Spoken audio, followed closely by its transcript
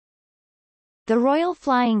The Royal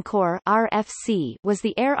Flying Corps (RFC) was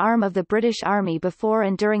the air arm of the British Army before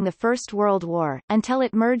and during the First World War, until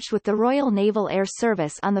it merged with the Royal Naval Air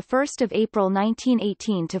Service on 1 April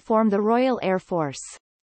 1918 to form the Royal Air Force.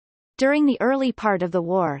 During the early part of the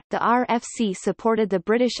war, the RFC supported the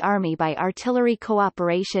British Army by artillery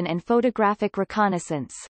cooperation and photographic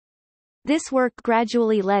reconnaissance. This work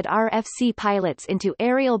gradually led RFC pilots into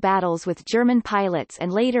aerial battles with German pilots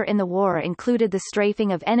and later in the war included the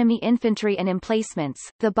strafing of enemy infantry and emplacements,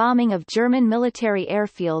 the bombing of German military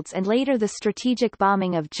airfields and later the strategic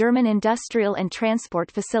bombing of German industrial and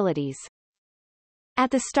transport facilities. At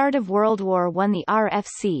the start of World War I, the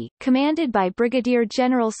RFC, commanded by Brigadier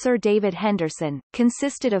General Sir David Henderson,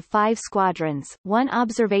 consisted of 5 squadrons, 1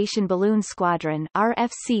 observation balloon squadron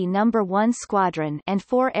RFC No. 1 Squadron and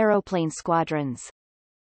 4 aeroplane squadrons.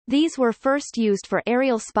 These were first used for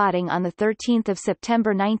aerial spotting on 13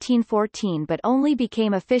 September 1914 but only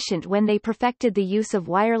became efficient when they perfected the use of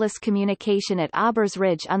wireless communication at Aubers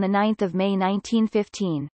Ridge on 9 May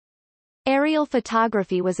 1915. Aerial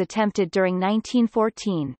photography was attempted during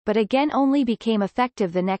 1914, but again only became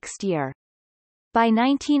effective the next year. By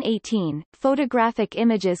 1918, photographic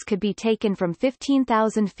images could be taken from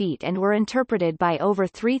 15,000 feet and were interpreted by over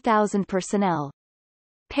 3,000 personnel.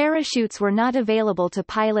 Parachutes were not available to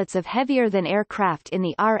pilots of heavier-than aircraft in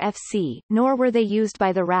the RFC, nor were they used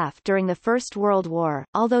by the RAF during the First World War,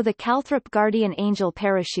 although the Calthrop Guardian Angel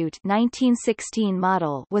parachute 1916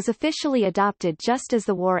 model was officially adopted just as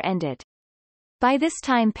the war ended. By this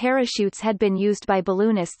time parachutes had been used by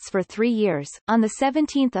balloonists for 3 years. On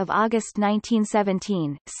 17 August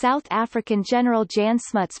 1917, South African General Jan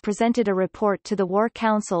Smuts presented a report to the War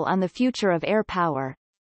Council on the future of air power.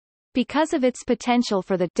 Because of its potential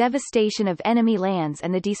for the devastation of enemy lands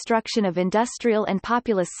and the destruction of industrial and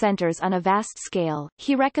populous centers on a vast scale,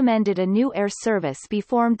 he recommended a new air service be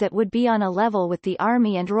formed that would be on a level with the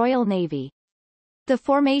Army and Royal Navy. The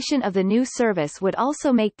formation of the new service would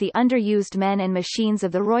also make the underused men and machines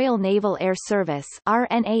of the Royal Naval Air Service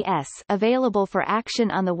 (RNAS) available for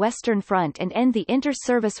action on the Western Front and end the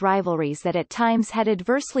inter-service rivalries that at times had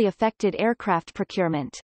adversely affected aircraft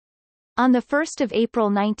procurement. On 1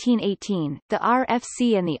 April 1918, the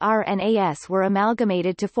RFC and the RNAS were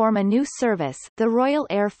amalgamated to form a new service, the Royal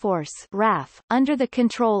Air Force (RAF), under the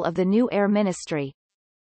control of the new Air Ministry.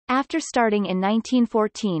 After starting in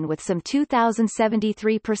 1914 with some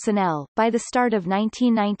 2,073 personnel, by the start of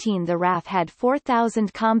 1919 the RAF had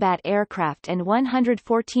 4,000 combat aircraft and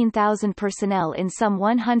 114,000 personnel in some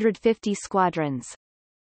 150 squadrons.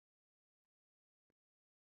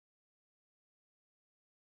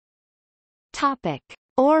 Topic: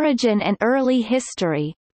 Origin and early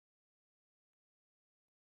history.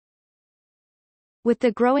 With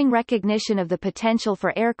the growing recognition of the potential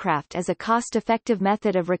for aircraft as a cost-effective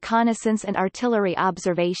method of reconnaissance and artillery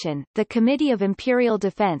observation, the Committee of Imperial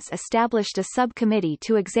Defense established a subcommittee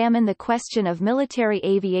to examine the question of military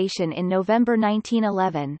aviation in November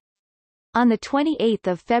 1911. On 28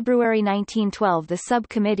 February 1912 the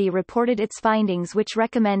subcommittee reported its findings which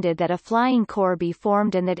recommended that a flying corps be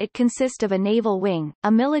formed and that it consist of a naval wing,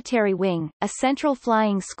 a military wing, a central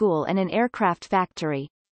flying school and an aircraft factory.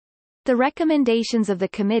 The recommendations of the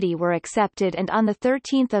committee were accepted and on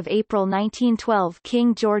 13 April 1912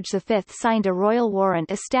 King George V signed a royal warrant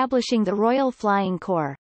establishing the Royal Flying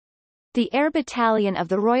Corps. The Air Battalion of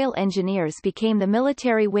the Royal Engineers became the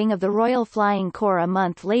military wing of the Royal Flying Corps a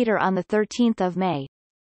month later on 13 May.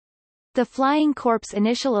 The Flying Corps'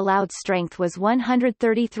 initial allowed strength was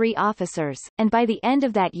 133 officers, and by the end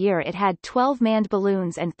of that year it had 12 manned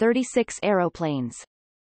balloons and 36 aeroplanes.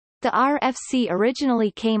 The RFC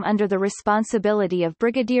originally came under the responsibility of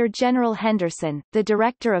Brigadier General Henderson, the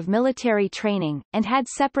Director of Military Training, and had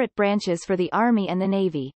separate branches for the Army and the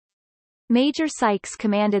Navy. Major Sykes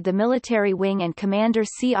commanded the military wing and Commander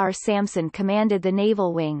C.R. Sampson commanded the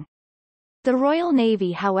naval wing. The Royal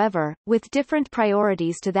Navy however, with different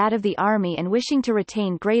priorities to that of the Army and wishing to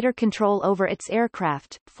retain greater control over its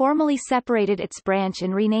aircraft, formally separated its branch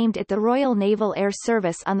and renamed it the Royal Naval Air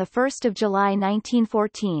Service on 1 July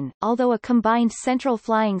 1914, although a combined Central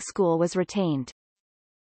Flying School was retained.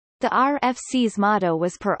 The RFC's motto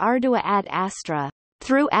was Per Ardua ad Astra,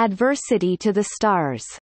 through adversity to the stars.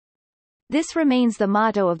 This remains the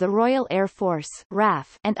motto of the Royal Air Force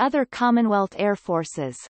 (RAF) and other Commonwealth Air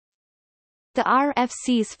Forces. The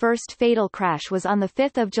RFC's first fatal crash was on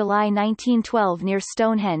 5 July 1912 near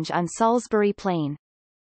Stonehenge on Salisbury Plain.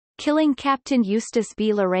 Killing Captain Eustace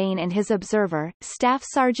B. Lorraine and his observer, Staff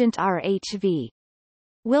Sergeant R.H.V.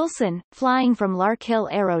 Wilson, flying from Larkhill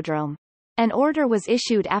Aerodrome. An order was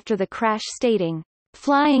issued after the crash stating,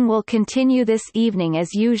 "Flying will continue this evening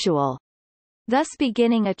as usual." thus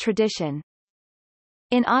beginning a tradition.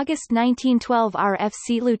 In August 1912,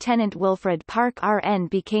 RFC Lieutenant Wilfred Park RN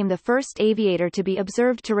became the first aviator to be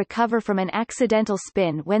observed to recover from an accidental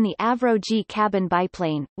spin when the Avro G cabin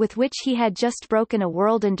biplane, with which he had just broken a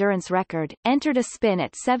world endurance record, entered a spin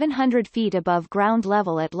at 700 feet above ground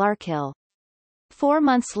level at Larkhill. 4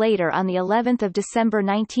 months later, on the 11th of December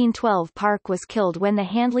 1912, Park was killed when the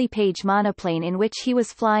Handley Page monoplane in which he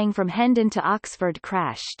was flying from Hendon to Oxford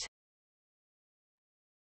crashed.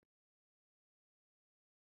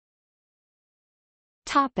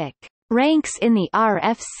 Topic: Ranks in the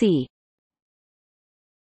RFC.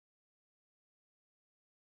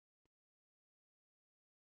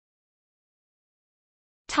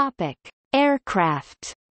 Topic: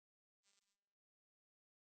 Aircraft.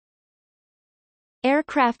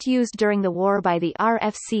 Aircraft used during the war by the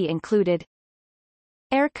RFC included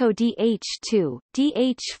Airco DH-2,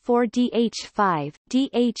 DH-4, DH-5,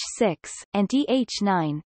 DH-6, and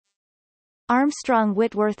DH-9, Armstrong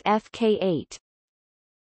Whitworth Fk-8,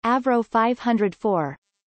 Avro 504,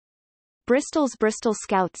 Bristol's Bristol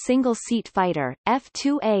Scout single-seat fighter,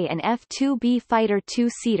 F-2A and F-2B fighter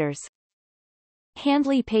two-seaters,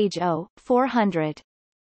 Handley Page O-400,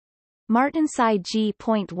 Martinsyde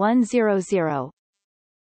G.100,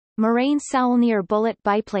 Moraine Saulnier Bullet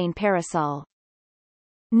Biplane Parasol,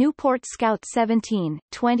 Newport Scout 17,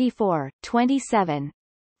 24, 27,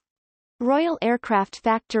 Royal Aircraft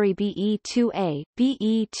Factory BE-2A,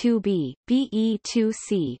 BE-2B,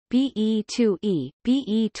 BE-2C, BE-2E,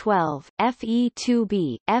 BE-12,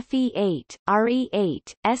 FE-2B, FE-8,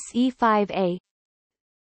 RE-8, SE-5A,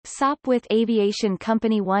 Sopwith Aviation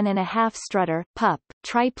Company 1.5 Strutter, Pup,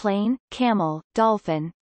 Triplane, Camel,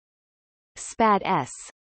 Dolphin, SPAD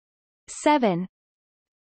S-7,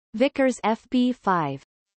 Vickers FB-5.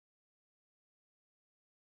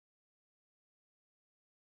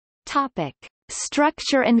 Topic: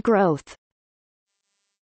 Structure and growth.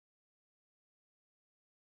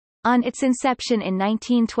 On its inception in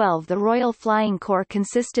 1912, the Royal Flying Corps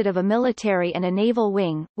consisted of a military and a naval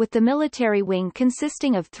wing, with the military wing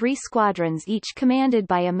consisting of 3 squadrons each commanded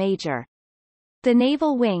by a major. The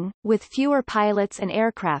naval wing, with fewer pilots and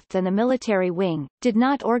aircraft than the military wing, did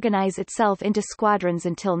not organize itself into squadrons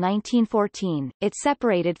until 1914. It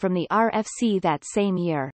separated from the RFC that same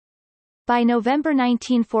year. By November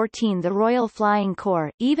 1914, the Royal Flying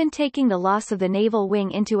Corps, even taking the loss of the naval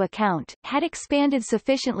wing into account, had expanded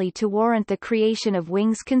sufficiently to warrant the creation of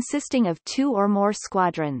wings consisting of 2 or more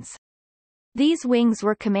squadrons. These wings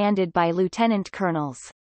were commanded by lieutenant colonels.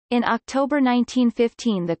 In October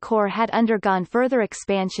 1915, the Corps had undergone further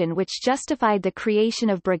expansion which justified the creation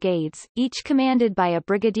of brigades, each commanded by a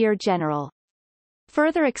brigadier general.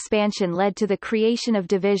 Further expansion led to the creation of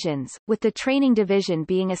divisions, with the Training Division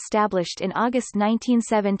being established in August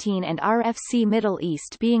 1917 and RFC Middle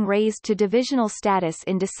East being raised to divisional status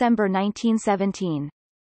in December 1917.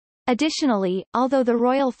 Additionally, although the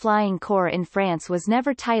Royal Flying Corps in France was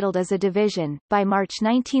never titled as a division, by March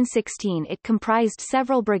 1916 it comprised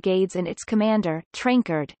several brigades and its commander,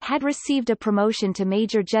 Trenchard, had received a promotion to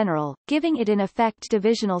Major General, giving it in effect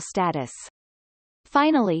divisional status.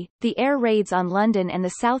 Finally, the air raids on London and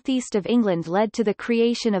the southeast of England led to the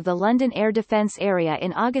creation of the London Air Defence Area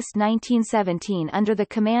in August 1917 under the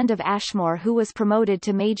command of Ashmore, who was promoted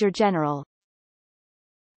to Major General.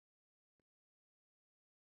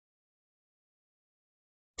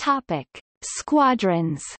 Topic: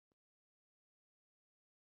 Squadrons.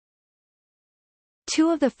 2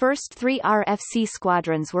 of the first 3 RFC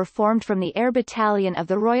squadrons were formed from the Air Battalion of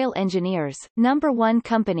the Royal Engineers, No. 1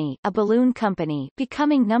 Company, a balloon company,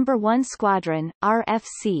 becoming No. 1 Squadron,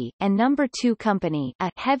 RFC, and No. 2 Company, a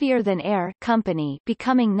heavier-than-air company,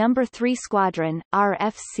 becoming No. 3 Squadron,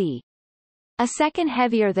 RFC. A second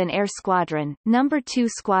heavier-than-air squadron, No. 2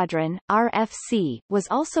 Squadron, RFC, was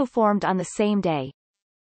also formed on the same day.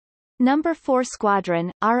 No. 4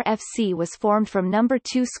 Squadron, RFC was formed from No.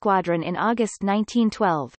 2 Squadron in August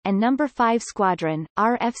 1912, and No. 5 Squadron,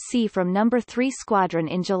 RFC from No. 3 Squadron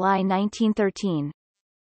in July 1913.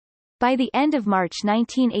 By the end of March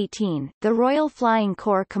 1918, the Royal Flying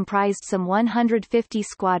Corps comprised some 150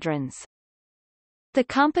 squadrons. The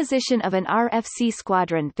composition of an RFC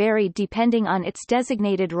squadron varied depending on its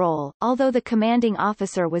designated role, although the commanding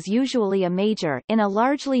officer was usually a major in a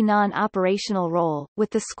largely non-operational role, with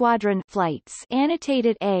the squadron flights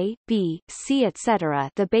annotated A, B, C etc.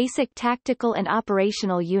 the basic tactical and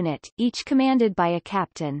operational unit, each commanded by a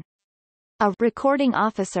captain. A recording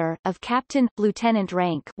officer, of captain, lieutenant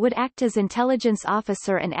rank, would act as intelligence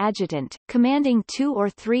officer and adjutant, commanding 2 or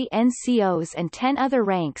 3 NCOs and 10 other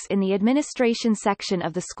ranks in the administration section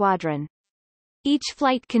of the squadron. Each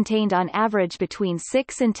flight contained on average between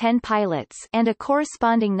 6 and 10 pilots and a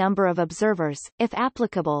corresponding number of observers, if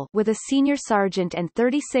applicable, with a senior sergeant and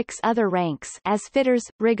 36 other ranks as fitters,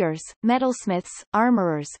 riggers, metalsmiths,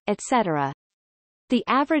 armorers, etc. The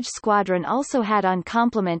average squadron also had on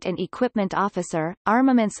complement an equipment officer,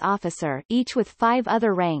 armaments officer each with 5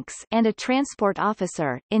 other ranks and a transport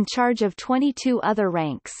officer, in charge of 22 other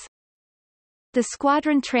ranks. The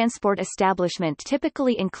squadron transport establishment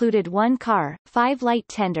typically included 1 car, 5 light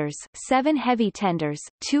tenders, 7 heavy tenders,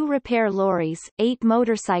 2 repair lorries, 8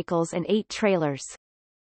 motorcycles and 8 trailers.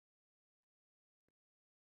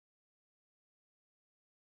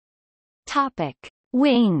 Topic: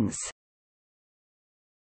 Wings.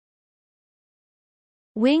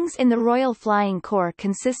 Wings in the Royal Flying Corps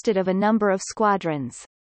consisted of a number of squadrons.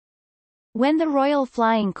 When the Royal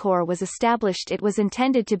Flying Corps was established, it was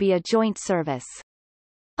intended to be a joint service.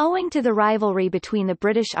 Owing to the rivalry between the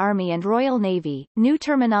British Army and Royal Navy, new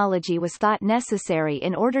terminology was thought necessary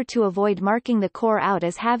in order to avoid marking the Corps out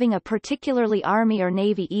as having a particularly Army or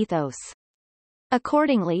Navy ethos.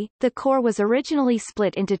 Accordingly, the Corps was originally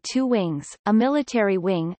split into 2 wings, a military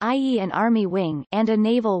wing, i.e. an Army wing, and a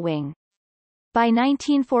naval wing. By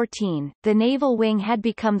 1914, the naval wing had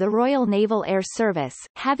become the Royal Naval Air Service,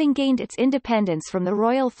 having gained its independence from the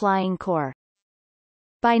Royal Flying Corps.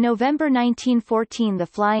 By November 1914, the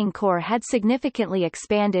Flying Corps had significantly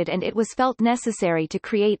expanded, and it was felt necessary to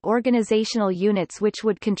create organizational units which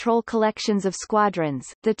would control collections of squadrons.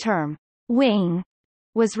 The term wing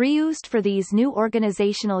was reused for these new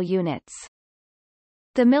organizational units.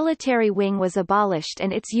 The military wing was abolished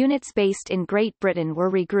and its units based in Great Britain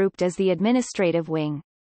were regrouped as the administrative wing.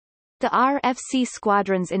 The RFC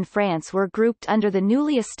squadrons in France were grouped under the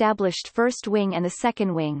newly established First Wing and the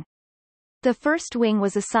Second Wing. The First Wing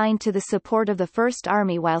was assigned to the support of the First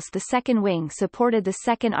Army whilst the Second Wing supported the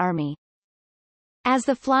Second Army. As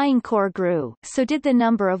the Flying Corps grew, so did the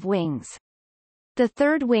number of wings. The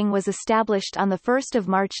Third Wing was established on 1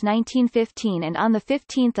 March 1915, and on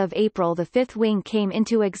 15 April the Fifth Wing came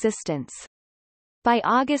into existence. By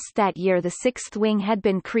August that year the Sixth Wing had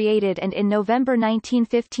been created, and in November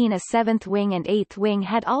 1915 a Seventh Wing and Eighth Wing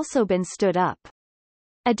had also been stood up.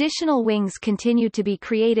 Additional wings continued to be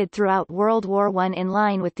created throughout World War I in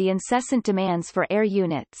line with the incessant demands for air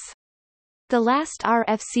units. The last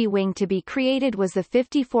RFC wing to be created was the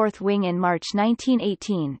 54th Wing in March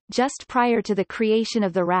 1918, just prior to the creation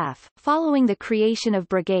of the RAF. Following the creation of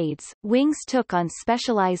brigades, wings took on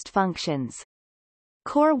specialized functions.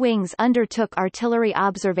 Corps wings undertook artillery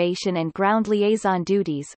observation and ground liaison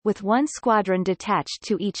duties, with 1 squadron detached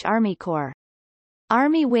to each Army Corps.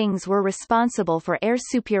 Army wings were responsible for air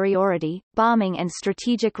superiority, bombing and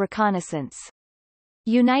strategic reconnaissance.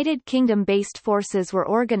 United Kingdom-based forces were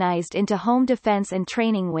organized into home defense and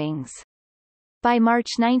training wings. By March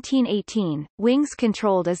 1918, wings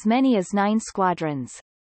controlled as many as 9 squadrons.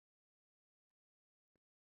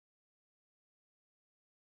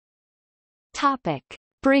 Topic: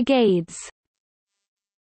 Brigades.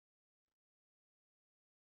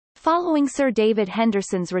 Following Sir David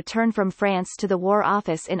Henderson's return from France to the War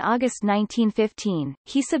Office in August 1915,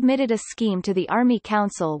 he submitted a scheme to the Army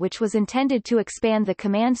Council which was intended to expand the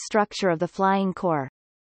command structure of the Flying Corps.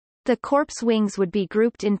 The corps wings would be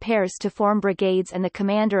grouped in pairs to form brigades, and the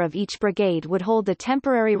commander of each brigade would hold the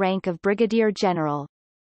temporary rank of brigadier general.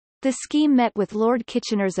 The scheme met with Lord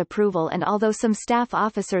Kitchener's approval, and although some staff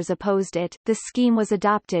officers opposed it, the scheme was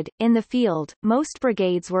adopted. In the field, most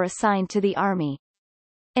brigades were assigned to the Army.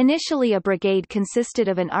 Initially a brigade consisted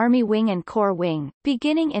of an Army wing and Corps wing.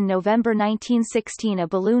 Beginning in November 1916 a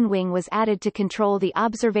balloon wing was added to control the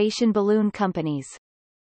observation balloon companies.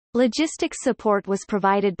 Logistics support was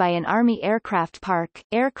provided by an Army aircraft park,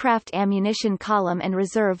 aircraft ammunition column and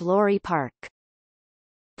reserve lorry park.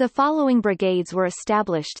 The following brigades were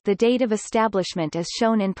established. The date of establishment is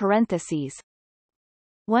shown in parentheses.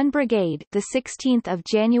 1 Brigade, the 16th of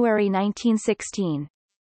January 1916.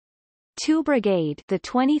 2 Brigade, the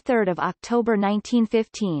 23rd of October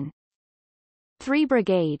 1915. 3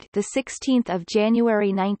 Brigade, the 16th of January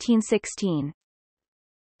 1916.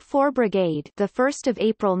 4 Brigade, the 1st of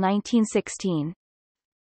April 1916.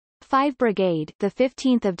 5 Brigade, the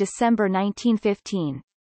 15th of December 1915.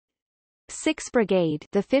 6 Brigade,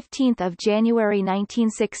 the 15th of January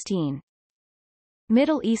 1916.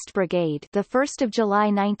 Middle East Brigade, the 1st of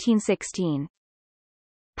July 1916.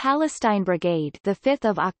 Palestine Brigade, the 5th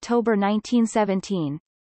of October 1917.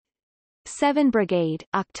 7 Brigade,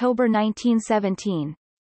 October 1917.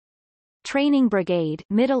 Training Brigade,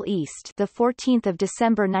 Middle East, the 14th of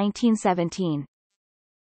December 1917.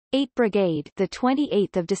 8 Brigade, the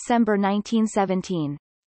 28th of December 1917.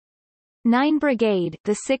 9 Brigade,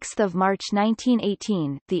 the 6th of March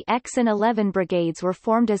 1918, the X and 11 brigades were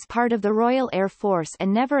formed as part of the Royal Air Force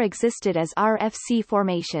and never existed as RFC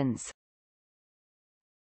formations.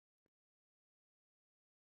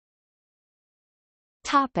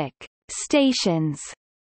 Topic: Stations.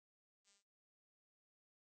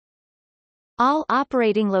 All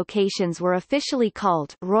operating locations were officially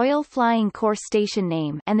called Royal Flying Corps Station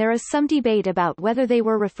name, and there is some debate about whether they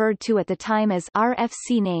were referred to at the time as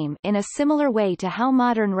RFC name in a similar way to how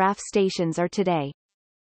modern RAF stations are today.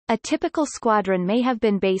 A typical squadron may have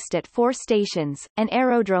been based at 4 stations, an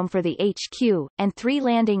aerodrome for the HQ, and 3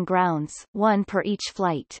 landing grounds, 1 per each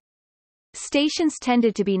flight. Stations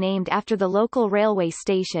tended to be named after the local railway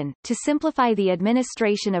station, to simplify the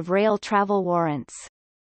administration of rail travel warrants.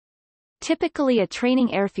 Typically a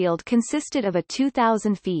training airfield consisted of a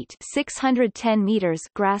 2,000 feet 610 meters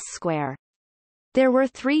grass square. There were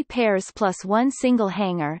 3 pairs plus 1 single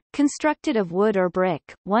hangar, constructed of wood or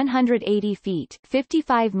brick, 180 feet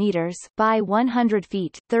 55 meters by 100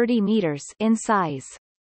 feet 30 meters in size.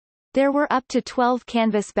 There were up to 12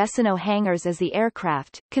 canvas Bessonneau hangars as the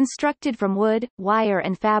aircraft, constructed from wood, wire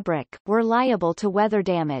and fabric, were liable to weather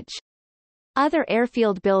damage. Other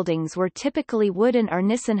airfield buildings were typically wooden or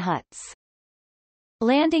Nissen huts.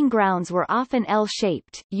 Landing grounds were often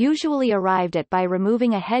L-shaped, usually arrived at by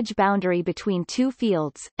removing a hedge boundary between 2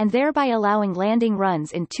 fields, and thereby allowing landing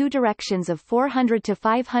runs in 2 directions of 400 to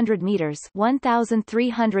 500 meters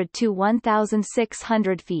 1,300 to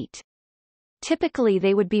 1,600 feet. Typically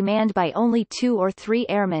they would be manned by only 2 or 3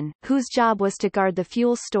 airmen, whose job was to guard the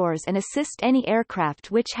fuel stores and assist any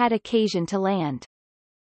aircraft which had occasion to land.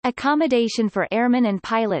 Accommodation for airmen and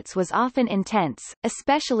pilots was often intense,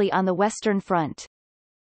 especially on the Western Front.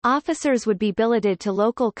 Officers would be billeted to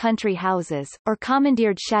local country houses, or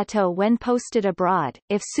commandeered chateaux when posted abroad,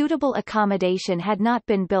 if suitable accommodation had not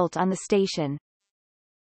been built on the station.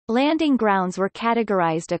 Landing grounds were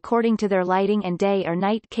categorized according to their lighting and day or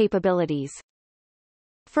night capabilities.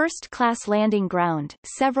 First-class landing ground,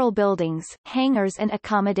 several buildings, hangars and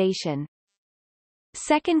accommodation.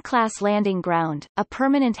 Second-class landing ground, a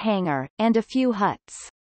permanent hangar, and a few huts.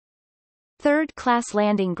 Third-class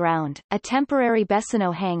landing ground, a temporary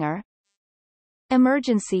Bessonneau hangar.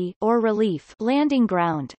 Emergency or relief landing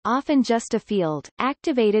ground, often just a field,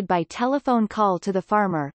 activated by telephone call to the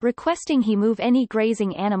farmer, requesting he move any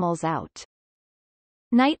grazing animals out.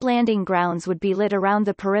 Night landing grounds would be lit around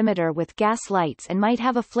the perimeter with gas lights and might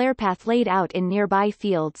have a flare path laid out in nearby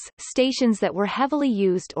fields. Stations that were heavily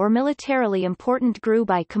used or militarily important grew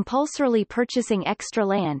by compulsorily purchasing extra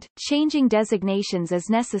land, changing designations as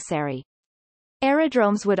necessary.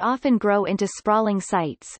 Aerodromes would often grow into sprawling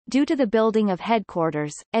sites, due to the building of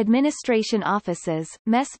headquarters, administration offices,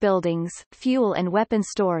 mess buildings, fuel and weapon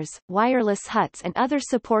stores, wireless huts and other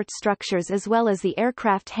support structures as well as the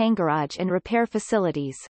aircraft hangarage and repair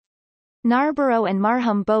facilities. Narborough and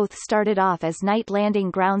Marham both started off as night landing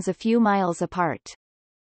grounds a few miles apart.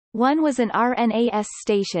 One was an RNAS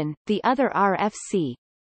station, the other RFC.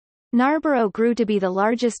 Narborough grew to be the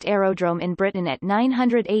largest aerodrome in Britain at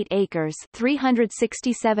 908 acres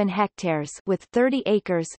 367 hectares with 30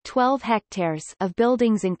 acres 12 hectares of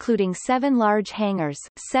buildings including 7 large hangars,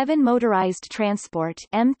 7 motorized transport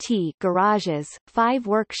MT garages, 5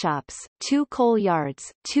 workshops, 2 coal yards,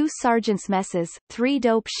 2 sergeants' messes, 3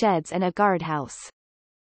 dope sheds and a guardhouse.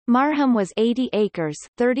 Marham was 80 acres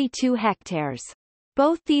 32 hectares.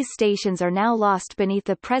 Both these stations are now lost beneath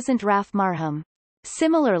the present RAF Marham.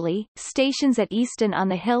 Similarly, stations at Easton on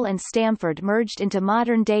the Hill and Stamford merged into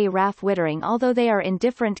modern-day RAF Wittering although they are in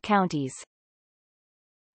different counties.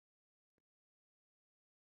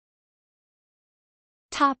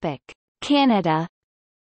 Topic: Canada.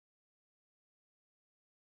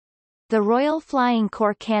 The Royal Flying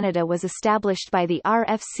Corps Canada was established by the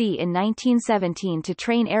RFC in 1917 to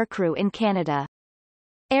train aircrew in Canada.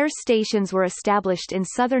 Air stations were established in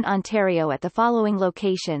southern Ontario at the following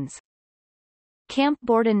locations: Camp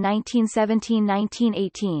Borden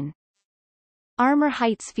 1917-1918, Armour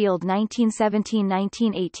Heights Field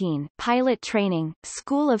 1917-1918, Pilot Training,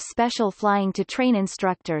 School of Special Flying to train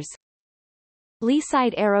instructors,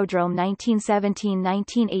 Leaside Aerodrome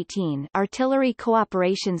 1917-1918, Artillery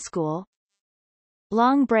Cooperation School,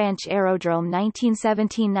 Long Branch Aerodrome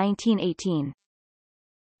 1917-1918,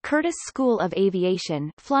 Curtis School of Aviation,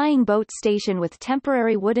 flying boat station with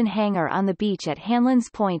temporary wooden hangar on the beach at Hanlan's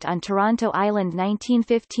Point on Toronto Island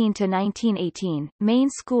 1915-1918, main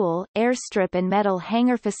school, airstrip and metal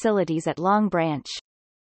hangar facilities at Long Branch.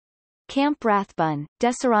 Camp Rathbun,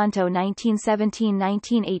 Deseronto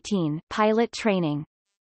 1917-1918, pilot training.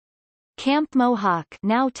 Camp Mohawk,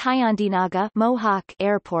 now Tyondinaga Mohawk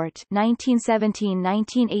Airport,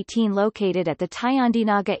 1917–1918, located at the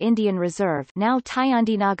Tyondinaga Indian Reserve, now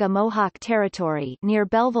Tyondinaga Mohawk Territory, near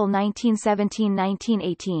Belleville,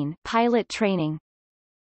 1917–1918. Pilot training.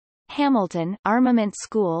 Hamilton Armament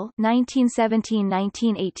School,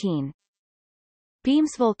 1917–1918.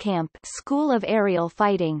 Beamsville Camp, School of Aerial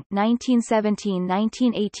Fighting,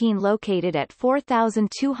 1917–1918, located at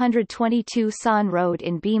 4222 Sawn Road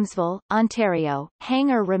in Beamsville, Ontario.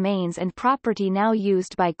 Hangar remains and property now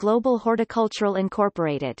used by Global Horticultural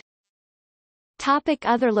Incorporated. Topic: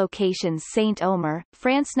 Other locations. Saint-Omer,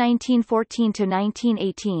 France,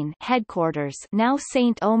 1914–1918. Headquarters, now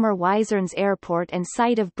Saint-Omer Wizernes Airport and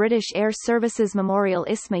site of British Air Services Memorial.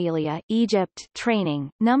 Ismailia, Egypt. Training,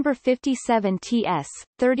 No. 57 TS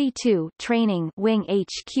 32. Training Wing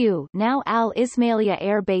HQ, now Al Ismailia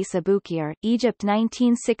Air Base, Aboukir, Egypt,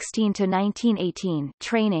 1916–1918.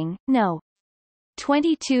 Training, No.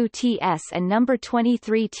 22 TS and No.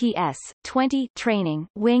 23 TS 20. Training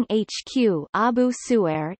Wing HQ, Abu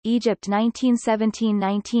Suair, Egypt,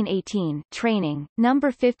 1917–1918. Training, No.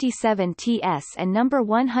 57 TS and No.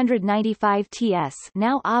 195 TS,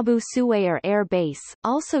 now Abu Suair Air Base,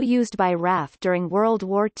 also used by RAF during World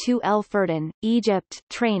War II. El Ferdin, Egypt.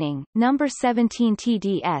 Training, No. 17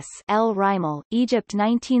 TDS, El Rimal, Egypt,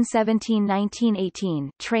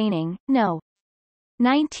 1917–1918. Training, No.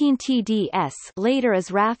 19 TDS, later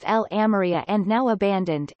as RAF El Amaria and now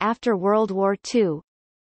abandoned after World War II.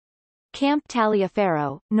 Camp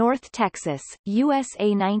Taliaferro, North Texas,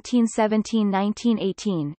 USA,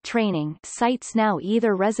 1917–1918. Training sites now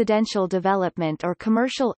either residential development or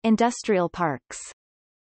commercial, industrial parks.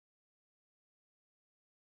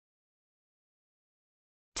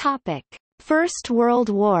 Topic: First World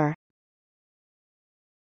War.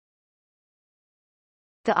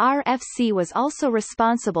 The RFC was also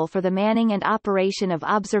responsible for the manning and operation of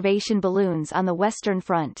observation balloons on the Western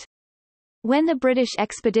Front. When the British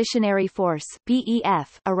Expeditionary Force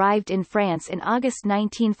 (BEF) arrived in France in August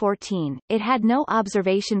 1914, it had no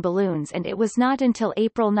observation balloons, and it was not until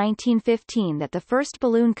April 1915 that the first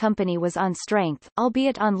balloon company was on strength,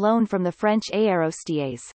 albeit on loan from the French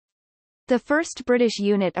Aérostiers. The first British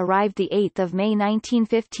unit arrived 8 May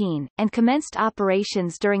 1915, and commenced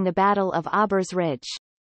operations during the Battle of Aubers Ridge.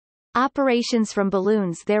 Operations from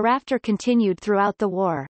balloons thereafter continued throughout the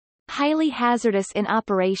war. Highly hazardous in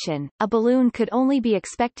operation, a balloon could only be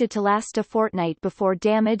expected to last a fortnight before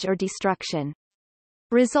damage or destruction.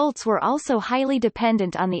 Results were also highly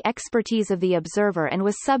dependent on the expertise of the observer and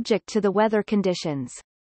was subject to the weather conditions.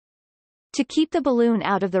 To keep the balloon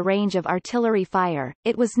out of the range of artillery fire,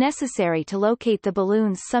 it was necessary to locate the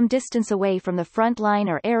balloons some distance away from the front line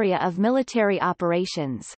or area of military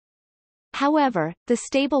operations. However, the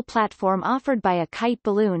stable platform offered by a kite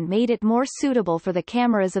balloon made it more suitable for the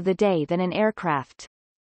cameras of the day than an aircraft.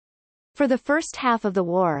 For the first half of the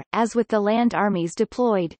war, as with the land armies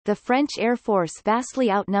deployed, the French Air Force vastly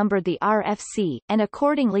outnumbered the RFC, and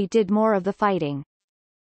accordingly did more of the fighting.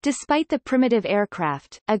 Despite the primitive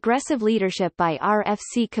aircraft, aggressive leadership by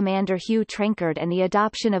RFC Commander Hugh Trenchard and the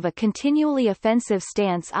adoption of a continually offensive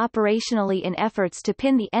stance operationally in efforts to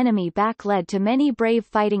pin the enemy back led to many brave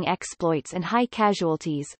fighting exploits and high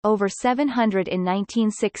casualties, over 700 in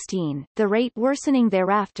 1916, the rate worsening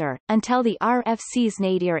thereafter, until the RFC's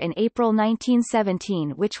nadir in April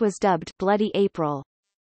 1917, which was dubbed Bloody April.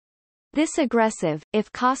 This aggressive,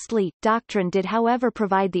 if costly, doctrine did however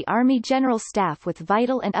provide the Army General Staff with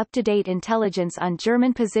vital and up-to-date intelligence on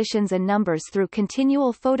German positions and numbers through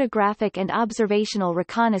continual photographic and observational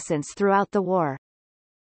reconnaissance throughout the war.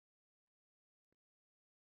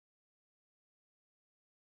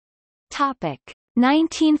 Topic: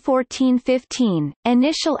 1914–15,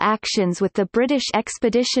 initial actions with the British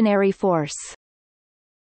Expeditionary Force.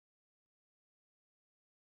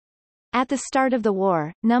 At the start of the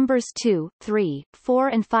war, numbers 2, 3, 4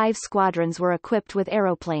 and 5 squadrons were equipped with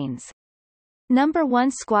aeroplanes. Number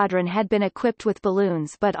 1 squadron had been equipped with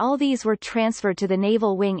balloons, but all these were transferred to the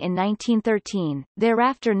Naval Wing in 1913.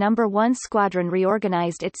 Thereafter Number 1 squadron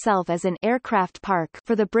reorganized itself as an aircraft park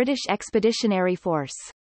for the British Expeditionary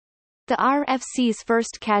Force. The RFC's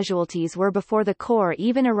first casualties were before the Corps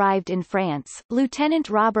even arrived in France. Lieutenant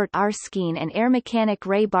Robert R. Skene and air mechanic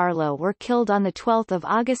Ray Barlow were killed on 12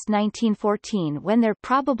 August 1914 when their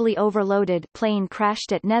probably overloaded plane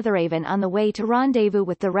crashed at Netheravon on the way to rendezvous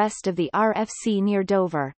with the rest of the RFC near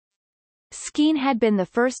Dover. Skene had been the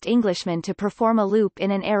first Englishman to perform a loop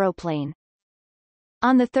in an aeroplane.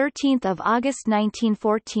 On 13 August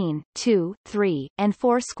 1914, 2, 3, and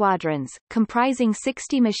 4 squadrons, comprising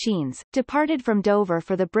 60 machines, departed from Dover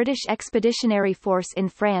for the British Expeditionary Force in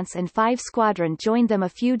France, and 5 squadron joined them a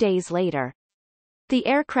few days later. The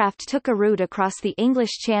aircraft took a route across the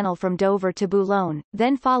English Channel from Dover to Boulogne,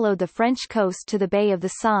 then followed the French coast to the Bay of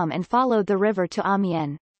the Somme and followed the river to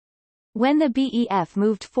Amiens. When the BEF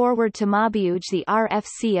moved forward to Maubeuge, the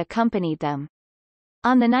RFC accompanied them.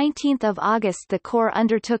 On 19 August the Corps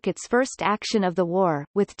undertook its first action of the war,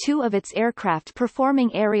 with 2 of its aircraft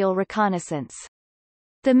performing aerial reconnaissance.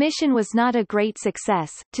 The mission was not a great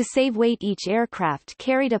success. To save weight, each aircraft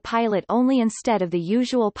carried a pilot only instead of the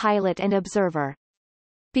usual pilot and observer.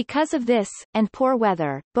 Because of this, and poor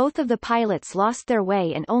weather, both of the pilots lost their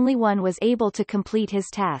way and only one was able to complete his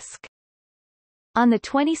task. On the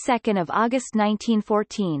 22nd of August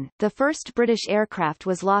 1914, the first British aircraft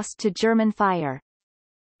was lost to German fire.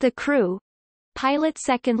 The crew, pilot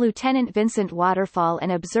 2nd Lieutenant Vincent Waterfall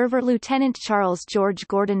and observer Lieutenant Charles George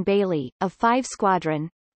Gordon Bailey, of 5 Squadron,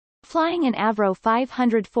 flying an Avro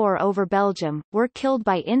 504 over Belgium, were killed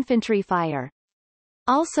by infantry fire.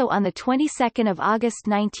 Also on the 22nd of August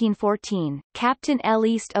 1914, Captain L.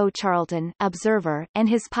 East O. Charlton, observer, and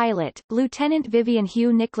his pilot, Lieutenant Vivian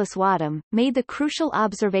Hugh Nicholas Wadham, made the crucial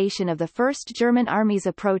observation of the First German Army's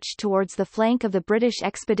approach towards the flank of the British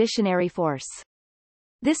Expeditionary Force.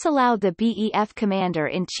 This allowed the BEF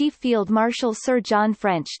Commander-in-Chief Field Marshal Sir John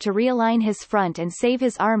French to realign his front and save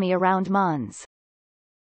his army around Mons.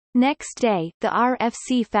 Next day, the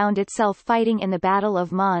RFC found itself fighting in the Battle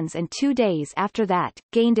of Mons, and 2 days after that,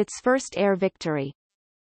 gained its first air victory.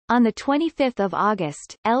 On 25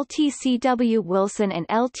 August, LTCW Wilson and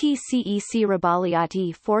LTCEC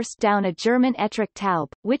Rabagliati forced down a German Ettrick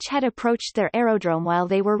Taube, which had approached their aerodrome while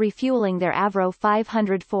they were refueling their Avro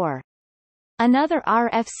 504. Another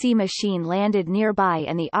RFC machine landed nearby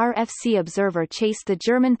and the RFC observer chased the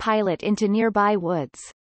German pilot into nearby woods.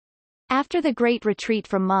 After the great retreat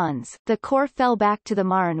from Mons, the Corps fell back to the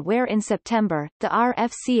Marne, where in September, the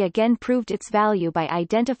RFC again proved its value by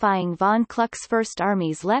identifying von Kluck's First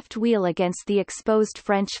Army's left wheel against the exposed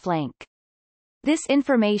French flank. This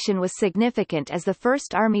information was significant as the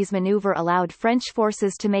First Army's maneuver allowed French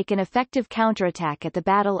forces to make an effective counterattack at the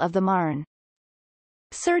Battle of the Marne.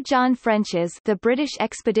 Sir John French's, the British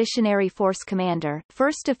Expeditionary Force commander,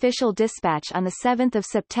 first official dispatch on 7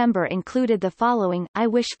 September included the following: I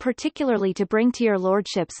wish particularly to bring to your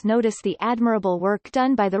lordships' notice the admirable work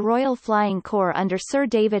done by the Royal Flying Corps under Sir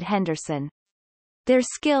David Henderson. Their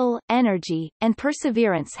skill, energy, and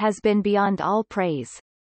perseverance has been beyond all praise.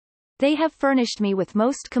 They have furnished me with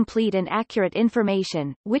most complete and accurate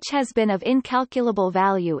information, which has been of incalculable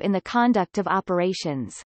value in the conduct of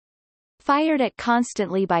operations. Fired at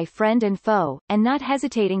constantly by friend and foe, and not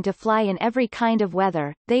hesitating to fly in every kind of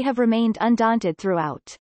weather, they have remained undaunted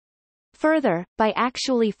throughout. Further, by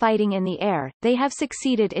actually fighting in the air, they have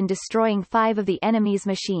succeeded in destroying 5 of the enemy's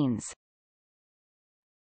machines.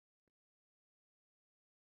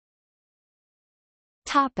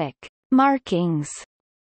 Topic: Markings.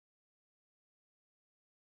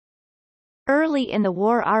 Early in the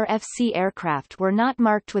war, RFC aircraft were not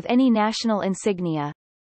marked with any national insignia.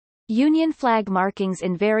 Union flag markings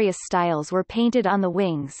in various styles were painted on the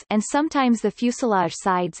wings and sometimes the fuselage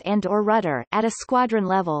sides and/or rudder at a squadron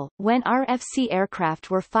level, when RFC aircraft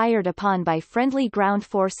were fired upon by friendly ground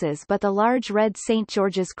forces, but the large red St.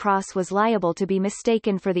 George's Cross was liable to be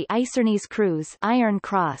mistaken for the Isernes Kreuz Iron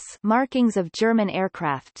Cross markings of German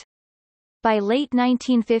aircraft. By late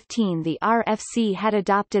 1915 the RFC had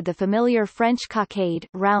adopted the familiar French cockade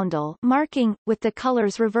roundel marking, with the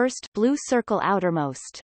colors reversed, blue circle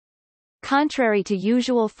outermost. Contrary to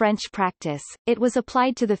usual French practice, it was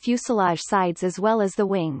applied to the fuselage sides as well as the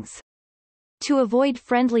wings. To avoid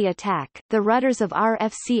friendly attack, the rudders of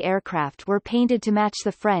RFC aircraft were painted to match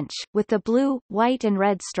the French, with the blue, white and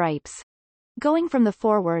red stripes going from the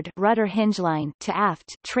forward rudder hingeline to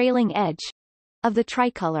aft trailing edge of the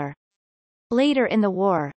tricolor. Later in the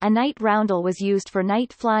war, a night roundel was used for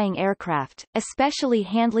night-flying aircraft, especially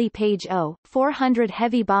Handley Page O-400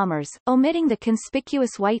 heavy bombers, omitting the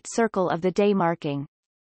conspicuous white circle of the day marking.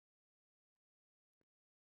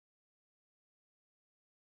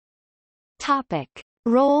 Topic: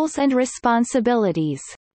 Roles and responsibilities.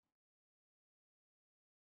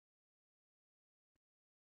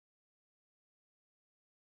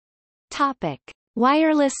 Topic: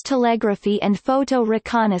 Wireless telegraphy and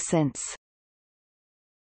photo-reconnaissance.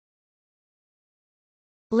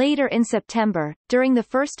 Later in September, during the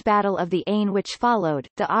First Battle of the Aisne which followed,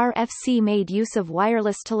 the RFC made use of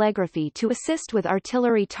wireless telegraphy to assist with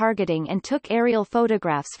artillery targeting and took aerial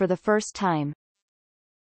photographs for the first time.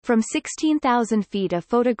 From 16,000 feet a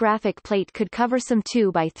photographic plate could cover some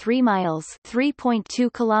 2 by 3 miles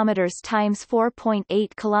 3.2 kilometers times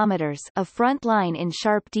 4.8 kilometers of front line in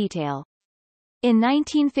sharp detail. In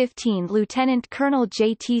 1915 Lieutenant Colonel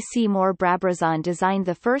J.T. Seymour Brabazon designed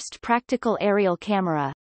the first practical aerial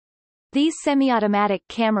camera. These semi-automatic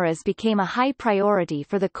cameras became a high priority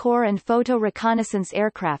for the Corps and photo-reconnaissance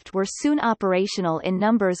aircraft were soon operational in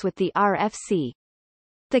numbers with the RFC.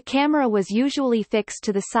 The camera was usually fixed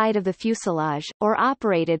to the side of the fuselage, or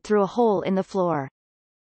operated through a hole in the floor.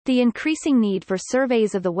 The increasing need for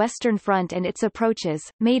surveys of the Western Front and its approaches,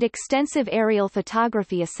 made extensive aerial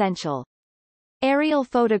photography essential. Aerial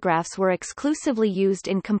photographs were exclusively used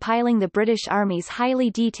in compiling the British Army's highly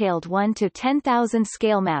detailed 1 to 10,000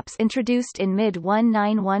 scale maps introduced in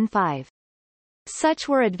mid-1915. Such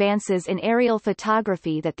were advances in aerial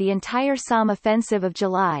photography that the entire Somme offensive of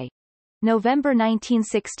July-November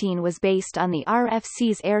 1916 was based on the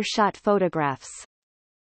RFC's air-shot photographs.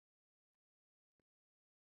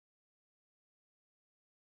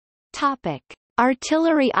 Topic: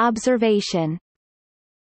 Artillery observation.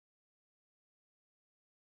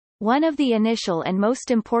 One of the initial and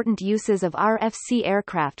most important uses of RFC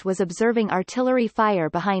aircraft was observing artillery fire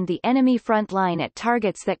behind the enemy front line at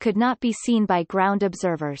targets that could not be seen by ground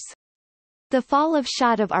observers. The fall of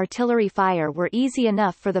shot of artillery fire were easy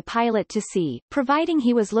enough for the pilot to see, providing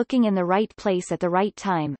he was looking in the right place at the right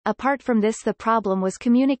time. Apart from this, the problem was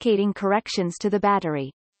communicating corrections to the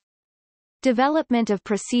battery. Development of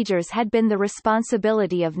procedures had been the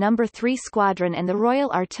responsibility of No. 3 Squadron and the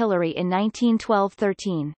Royal Artillery in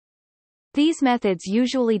 1912-13. These methods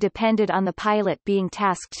usually depended on the pilot being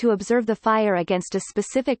tasked to observe the fire against a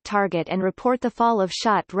specific target and report the fall of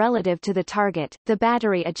shot relative to the target. The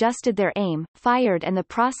battery adjusted their aim, fired, and the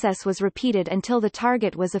process was repeated until the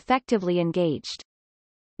target was effectively engaged.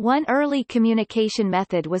 One early communication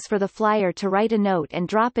method was for the flyer to write a note and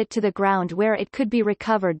drop it to the ground where it could be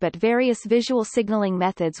recovered, but various visual signaling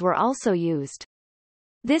methods were also used.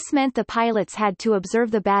 This meant the pilots had to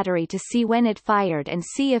observe the battery to see when it fired and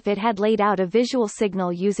see if it had laid out a visual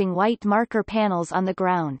signal using white marker panels on the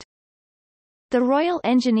ground. The Royal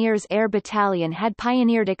Engineers Air Battalion had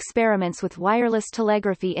pioneered experiments with wireless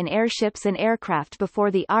telegraphy in airships and aircraft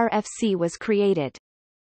before the RFC was created.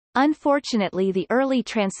 Unfortunately, the early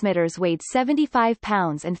transmitters weighed 75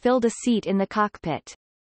 pounds and filled a seat in the cockpit.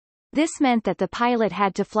 This meant that the pilot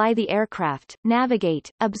had to fly the aircraft, navigate,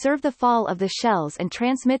 observe the fall of the shells and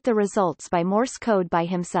transmit the results by Morse code by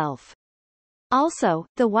himself. Also,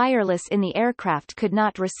 the wireless in the aircraft could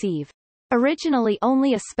not receive. Originally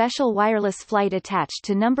only a special wireless flight attached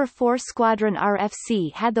to No. 4 Squadron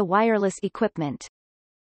RFC had the wireless equipment.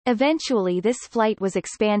 Eventually this flight was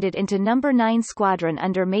expanded into No. 9 Squadron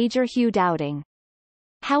under Major Hugh Dowding.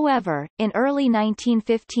 However, in early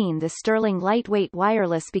 1915 the Sterling lightweight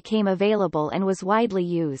wireless became available and was widely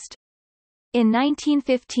used. In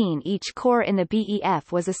 1915 each corps in the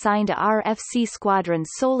BEF was assigned a RFC squadron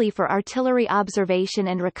solely for artillery observation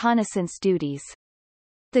and reconnaissance duties.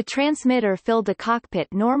 The transmitter filled the cockpit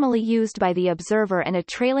normally used by the observer and a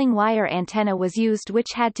trailing wire antenna was used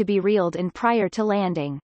which had to be reeled in prior to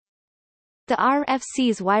landing. The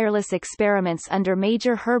RFC's wireless experiments under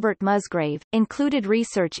Major Herbert Musgrave included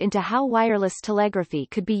research into how wireless telegraphy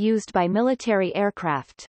could be used by military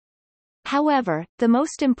aircraft. However, the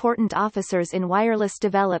most important officers in wireless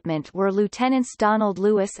development were Lieutenants Donald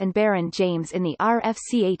Lewis and Baron James in the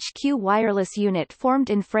RFC HQ wireless unit formed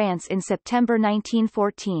in France in September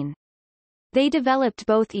 1914. They developed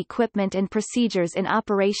both equipment and procedures in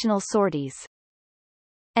operational sorties.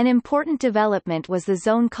 An important development was the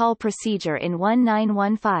zone call procedure in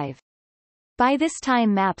 1915. By this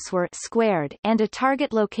time maps were squared, and a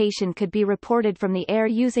target location could be reported from the air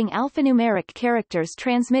using alphanumeric characters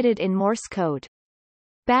transmitted in Morse code.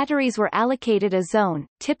 Batteries were allocated a zone,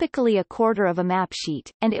 typically a quarter of a map sheet,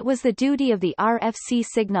 and it was the duty of the RFC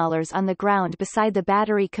signalers on the ground beside the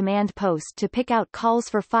battery command post to pick out calls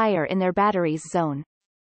for fire in their battery's zone.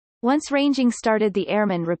 Once ranging started, the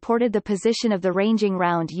airmen reported the position of the ranging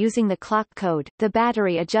round using the clock code, the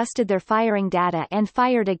battery adjusted their firing data and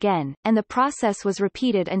fired again, and the process was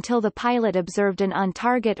repeated until the pilot observed an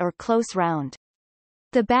on-target or close round.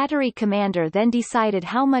 The battery commander then decided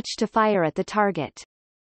how much to fire at the target.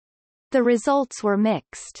 The results were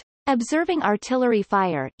mixed. Observing artillery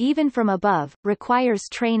fire, even from above, requires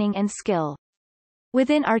training and skill.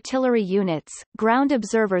 Within artillery units, ground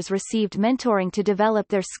observers received mentoring to develop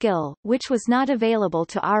their skill, which was not available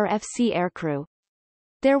to RFC aircrew.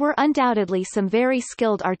 There were undoubtedly some very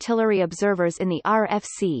skilled artillery observers in the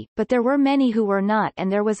RFC, but there were many who were not,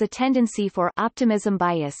 and there was a tendency for optimism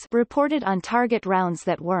bias reported on target rounds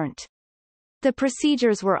that weren't. The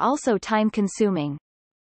procedures were also time-consuming.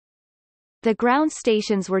 The ground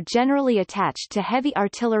stations were generally attached to heavy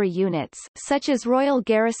artillery units, such as Royal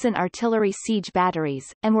Garrison Artillery siege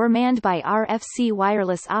batteries, and were manned by RFC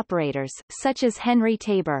wireless operators, such as Henry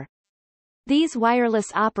Tabor. These wireless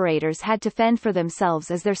operators had to fend for themselves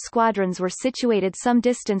as their squadrons were situated some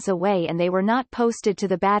distance away and they were not posted to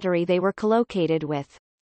the battery they were collocated with.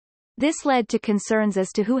 This led to concerns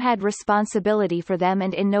as to who had responsibility for them,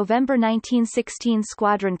 and in November 1916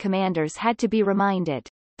 squadron commanders had to be reminded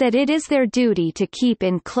that it is their duty to keep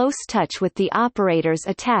in close touch with the operators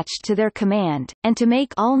attached to their command, and to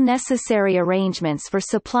make all necessary arrangements for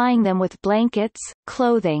supplying them with blankets,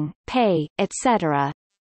 clothing, pay, etc.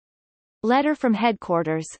 Letter from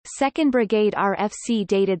Headquarters, 2nd Brigade RFC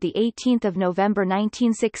dated 18 November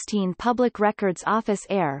 1916. Public Records Office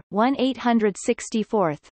Air,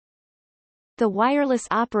 1-864. The wireless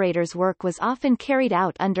operators' work was often carried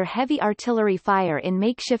out under heavy artillery fire in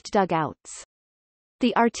makeshift dugouts.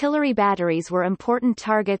 The artillery batteries were important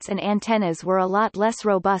targets and antennas were a lot less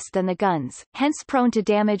robust than the guns, hence prone to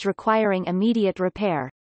damage requiring immediate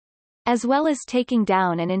repair. As well as taking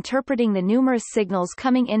down and interpreting the numerous signals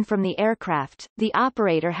coming in from the aircraft, the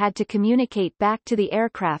operator had to communicate back to the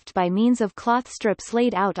aircraft by means of cloth strips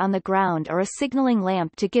laid out on the ground or a signaling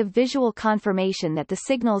lamp to give visual confirmation that the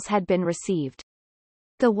signals had been received.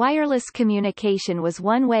 The wireless communication was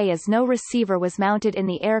one way as no receiver was mounted in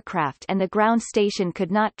the aircraft and the ground station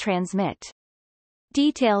could not transmit.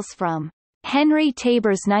 Details from Henry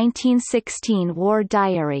Tabor's 1916 War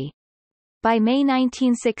Diary. By May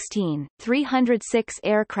 1916, 306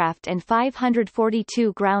 aircraft and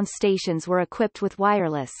 542 ground stations were equipped with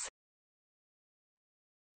wireless.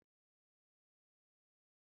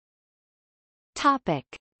 Topic: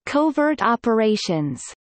 Covert operations.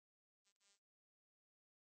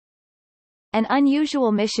 An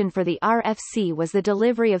unusual mission for the RFC was the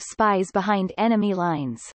delivery of spies behind enemy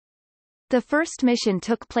lines. The first mission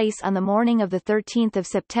took place on the morning of 13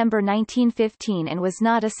 September 1915 and was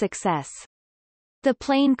not a success. The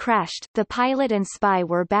plane crashed, the pilot and spy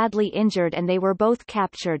were badly injured and they were both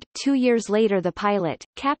captured. 2 years later the pilot,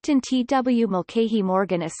 Captain T.W. Mulcahy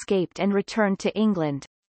Morgan, escaped and returned to England.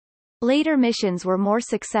 Later missions were more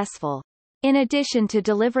successful. In addition to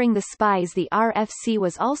delivering the spies, the RFC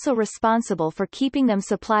was also responsible for keeping them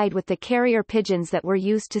supplied with the carrier pigeons that were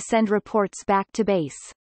used to send reports back to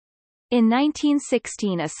base. In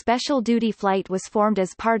 1916 a special duty flight was formed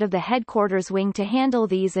as part of the headquarters wing to handle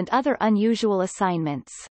these and other unusual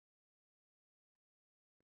assignments.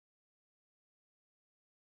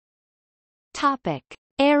 Topic: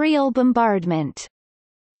 Aerial bombardment.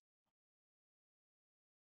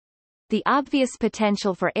 The obvious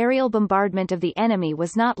potential for aerial bombardment of the enemy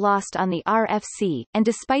was not lost on the RFC, and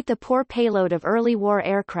despite the poor payload of early war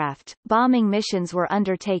aircraft, bombing missions were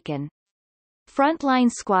undertaken. Frontline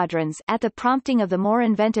squadrons, at the prompting of the more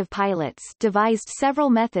inventive pilots, devised several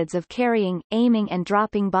methods of carrying, aiming and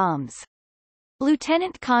dropping bombs.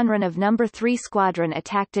 Lieutenant Conran of No. 3 Squadron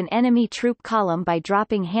attacked an enemy troop column by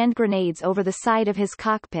dropping hand grenades over the side of his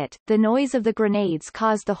cockpit. The noise of the grenades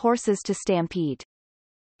caused the horses to stampede.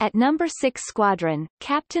 At No. 6 Squadron,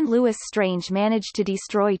 Captain Louis Strange managed to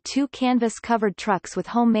destroy 2 canvas-covered trucks with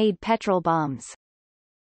homemade petrol bombs.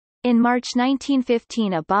 In March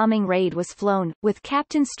 1915 a bombing raid was flown, with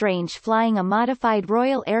Captain Strange flying a modified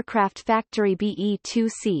Royal Aircraft Factory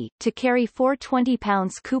BE-2C, to carry 4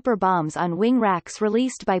 20-pound Cooper bombs on wing racks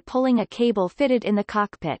released by pulling a cable fitted in the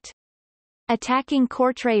cockpit. Attacking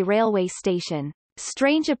Courtrai Railway Station,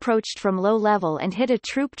 Strange approached from low level and hit a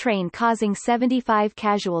troop train causing 75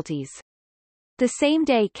 casualties. The same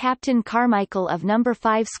day Captain Carmichael of No.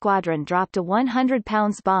 5 Squadron dropped a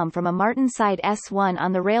 100-pound bomb from a Martinsyde S-1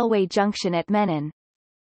 on the railway junction at Menin.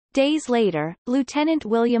 Days later, Lieutenant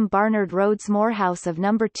William Barnard Rhodes Morehouse of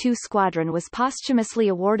No. 2 Squadron was posthumously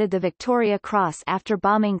awarded the Victoria Cross after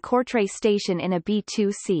bombing Courtrai Station in a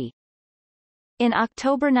B-2C. In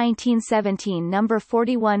October 1917 No.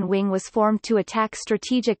 41 Wing was formed to attack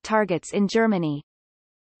strategic targets in Germany.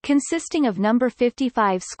 Consisting of No.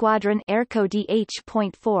 55 Squadron Airco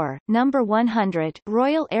DH.4, No. 100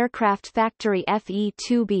 Royal Aircraft Factory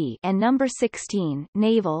FE-2B and No. 16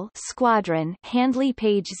 Naval Squadron Handley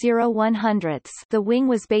Page 0100. The wing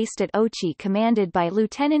was based at Ouchy, commanded by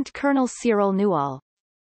Lieutenant Colonel Cyril Newall.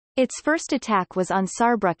 Its first attack was on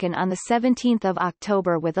Saarbrücken on 17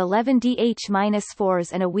 October with 11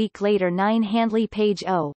 DH-4s, and a week later 9 Handley Page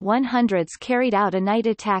O-100s carried out a night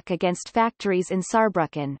attack against factories in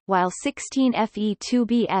Saarbrücken, while 16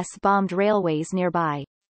 Fe-2Bs bombed railways nearby.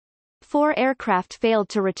 4 aircraft failed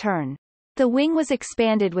to return. The wing was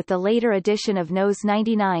expanded with the later addition of Nos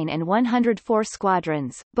 99 and 104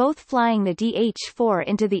 squadrons, both flying the DH-4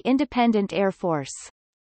 into the Independent Air Force.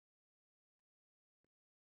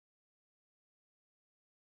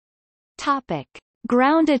 Topic: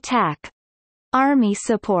 Ground attack. Army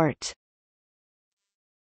support.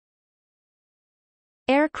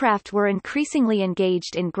 Aircraft were increasingly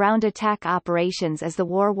engaged in ground attack operations as the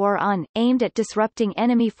war wore on, aimed at disrupting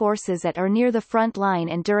enemy forces at or near the front line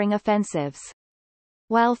and during offensives.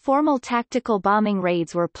 While formal tactical bombing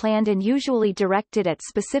raids were planned and usually directed at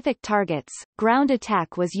specific targets, ground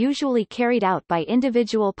attack was usually carried out by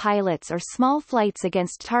individual pilots or small flights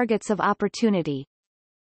against targets of opportunity.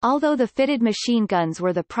 Although the fitted machine guns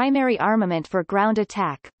were the primary armament for ground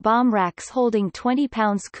attack, bomb racks holding 20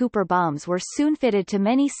 pounds Cooper bombs were soon fitted to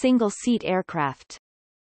many single-seat aircraft.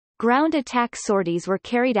 Ground attack sorties were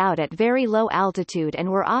carried out at very low altitude and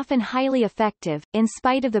were often highly effective, in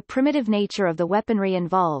spite of the primitive nature of the weaponry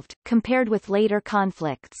involved, compared with later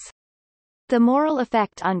conflicts. The moral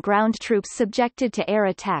effect on ground troops subjected to air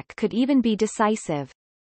attack could even be decisive.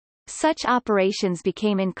 Such operations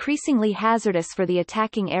became increasingly hazardous for the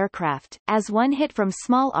attacking aircraft, as one hit from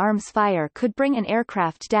small arms fire could bring an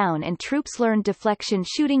aircraft down, and troops learned deflection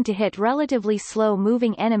shooting to hit relatively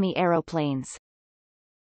slow-moving enemy aeroplanes.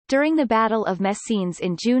 During the Battle of Messines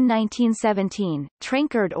in June 1917,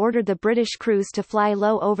 Trenchard ordered the British crews to fly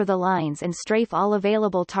low over the lines and strafe all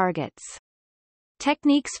available targets.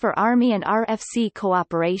 Techniques for Army and RFC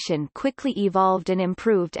cooperation quickly evolved and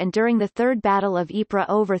improved, and during the Third Battle of Ypres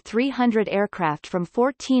over 300 aircraft from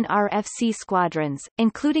 14 RFC squadrons,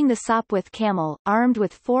 including the Sopwith Camel, armed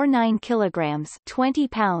with 4 9 kilograms 20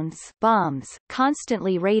 pounds bombs,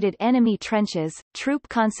 constantly raided enemy trenches, troop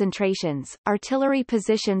concentrations, artillery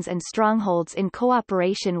positions and strongholds in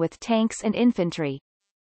cooperation with tanks and infantry.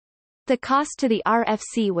 The cost to the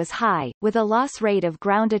RFC was high, with a loss rate of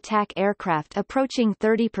ground attack aircraft approaching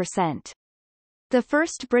 30%. The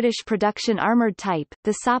first British production armoured type,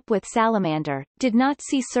 the Sopwith Salamander, did not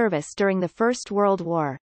see service during the First World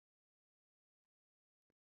War.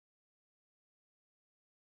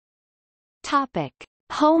 Topic: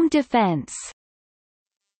 Home defence.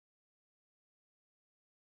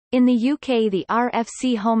 In the UK, the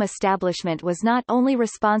RFC Home Establishment was not only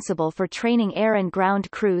responsible for training air and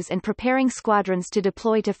ground crews and preparing squadrons to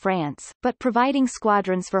deploy to France, but providing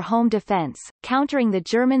squadrons for home defence, countering the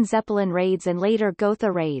German Zeppelin raids and later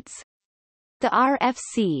Gotha raids. The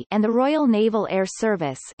RFC and the Royal Naval Air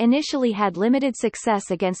Service initially had limited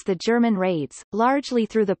success against the German raids, largely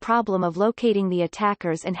through the problem of locating the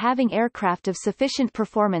attackers and having aircraft of sufficient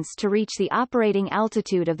performance to reach the operating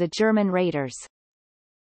altitude of the German raiders.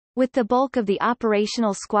 With the bulk of the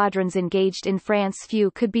operational squadrons engaged in France,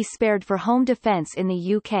 few could be spared for home defence in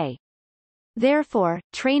the UK. Therefore,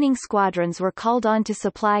 training squadrons were called on to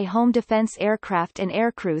supply home defence aircraft and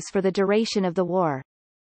aircrews for the duration of the war.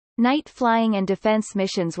 Night flying and defence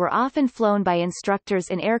missions were often flown by instructors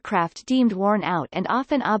in aircraft deemed worn out and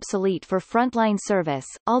often obsolete for frontline service,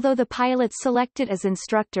 although the pilots selected as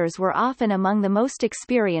instructors were often among the most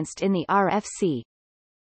experienced in the RFC.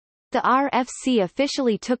 The RFC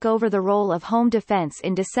officially took over the role of home defence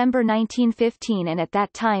in December 1915 and at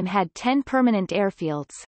that time had 10 permanent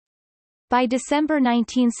airfields. By December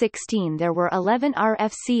 1916 there were 11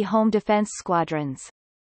 RFC home defence squadrons.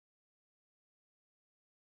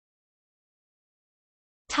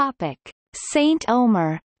 Topic: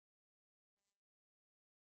 Saint-Omer.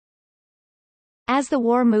 As the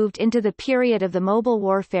war moved into the period of the mobile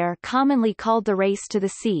warfare commonly called the Race to the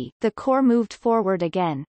Sea, the Corps moved forward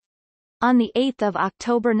again. On 8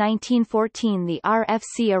 October 1914 the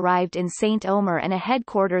RFC arrived in Saint-Omer and a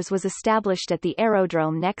headquarters was established at the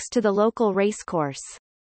aerodrome next to the local racecourse.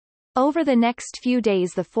 Over the next few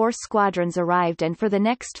days the 4 squadrons arrived, and for the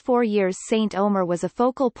next 4 years Saint-Omer was a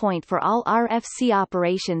focal point for all RFC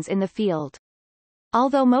operations in the field.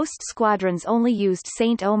 Although most squadrons only used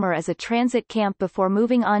Saint-Omer as a transit camp before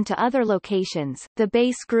moving on to other locations, the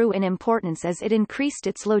base grew in importance as it increased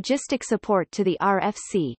its logistic support to the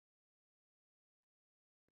RFC.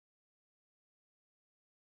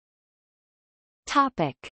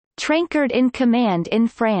 Topic: Trenchard in command in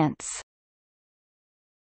France.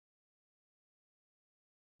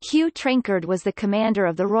 Hugh Trenchard was the commander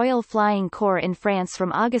of the Royal Flying Corps in France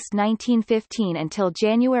from August 1915 until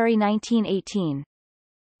January 1918.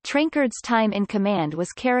 Trenchard's time in command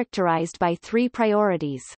was characterized by three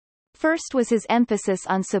priorities. First was his emphasis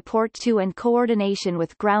on support to and coordination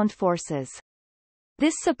with ground forces.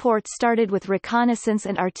 This support started with reconnaissance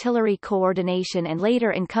and artillery coordination and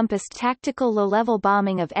later encompassed tactical low-level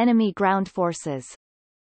bombing of enemy ground forces.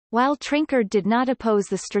 While Trenchard did not oppose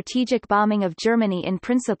the strategic bombing of Germany in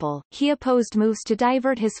principle, he opposed moves to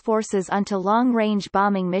divert his forces onto long-range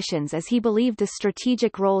bombing missions as he believed the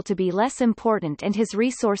strategic role to be less important and his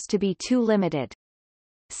resource to be too limited.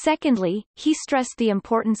 Secondly, he stressed the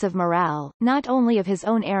importance of morale, not only of his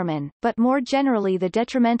own airmen, but more generally the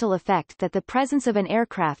detrimental effect that the presence of an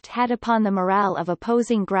aircraft had upon the morale of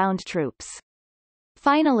opposing ground troops.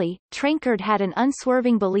 Finally, Trenchard had an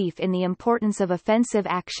unswerving belief in the importance of offensive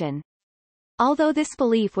action. Although this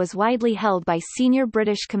belief was widely held by senior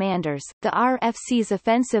British commanders, the RFC's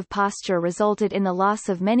offensive posture resulted in the loss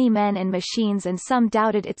of many men and machines and some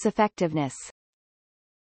doubted its effectiveness.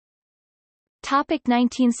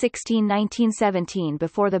 1916–1917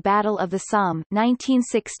 Before the Battle of the Somme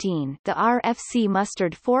 1916, the RFC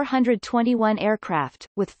mustered 421 aircraft,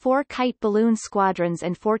 with 4 kite balloon squadrons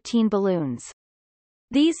and 14 balloons.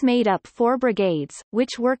 These made up 4 brigades,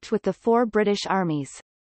 which worked with the 4 British armies.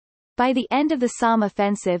 By the end of the Somme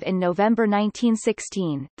offensive in November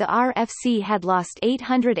 1916, the RFC had lost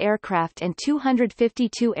 800 aircraft and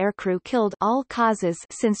 252 aircrew killed all causes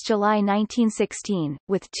since July 1916,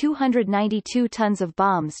 with 292 tons of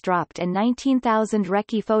bombs dropped and 19,000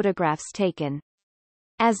 recce photographs taken.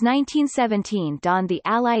 As 1917 dawned, the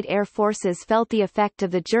Allied air forces felt the effect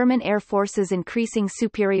of the German air forces' increasing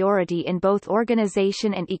superiority in both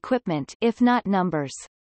organization and equipment, if not numbers.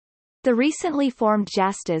 The recently formed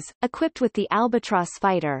JASTAs, equipped with the Albatros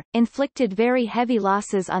fighter, inflicted very heavy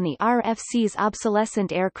losses on the RFC's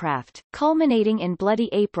obsolescent aircraft, culminating in Bloody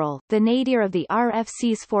April, the nadir of the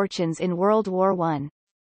RFC's fortunes in World War I.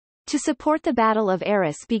 To support the Battle of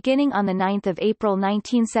Arras beginning on 9 April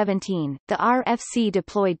 1917, the RFC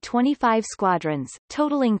deployed 25 squadrons,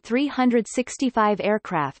 totaling 365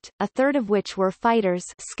 aircraft, a third of which were fighters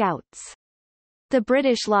scouts. The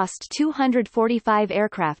British lost 245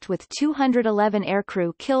 aircraft with 211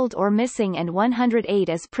 aircrew killed or missing and 108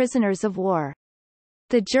 as prisoners of war.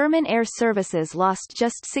 The German air services lost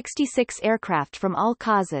just 66 aircraft from all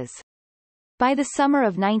causes. By the summer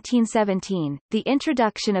of 1917, the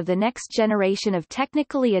introduction of the next generation of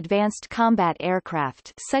technically advanced combat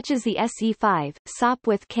aircraft such as the SE-5,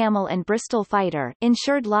 Sopwith Camel and Bristol fighter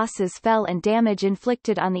ensured losses fell and damage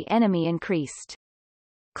inflicted on the enemy increased.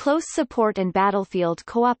 Close support and battlefield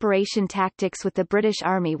cooperation tactics with the British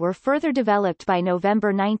Army were further developed by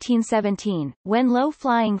November 1917, when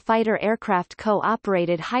low-flying fighter aircraft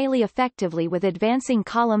co-operated highly effectively with advancing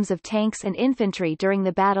columns of tanks and infantry during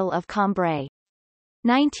the Battle of Cambrai.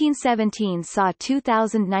 1917 saw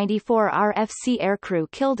 2,094 RFC aircrew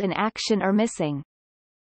killed in action or missing.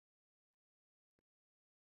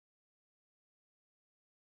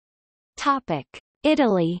 Topic: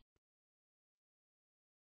 Italy.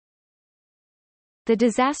 The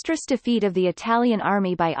disastrous defeat of the Italian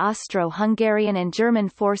army by Austro-Hungarian and German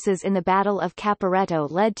forces in the Battle of Caporetto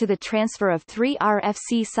led to the transfer of 3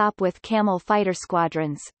 RFC Sopwith Camel fighter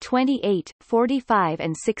squadrons 28, 45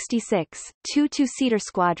 and 66, 2 two-seater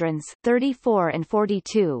squadrons 34 and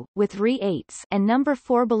 42, with RE-8s and No.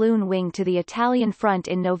 4 balloon wing to the Italian front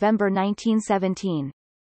in November 1917.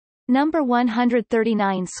 No.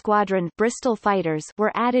 139 Squadron Bristol fighters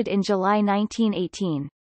were added in July 1918.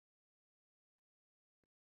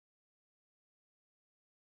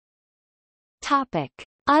 Topic: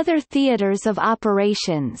 Other theaters of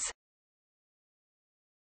operations.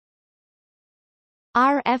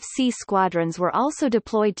 RFC squadrons were also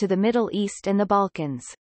deployed to the Middle East and the Balkans.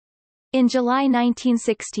 In July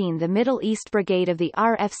 1916, the Middle East Brigade of the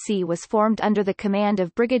RFC was formed under the command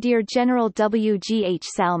of Brigadier General W.G.H.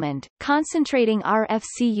 Salmond, concentrating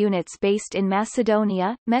RFC units based in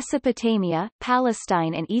Macedonia, Mesopotamia,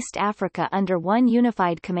 Palestine and East Africa under one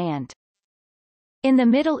unified command. In the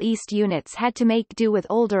Middle East, units had to make do with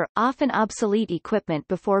older, often obsolete equipment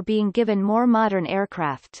before being given more modern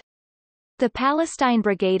aircraft. The Palestine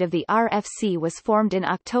Brigade of the RFC was formed in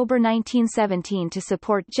October 1917 to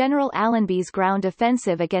support General Allenby's ground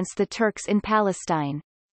offensive against the Turks in Palestine.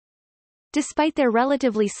 Despite their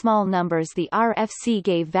relatively small numbers, the RFC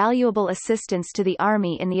gave valuable assistance to the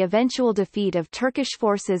army in the eventual defeat of Turkish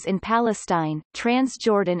forces in Palestine,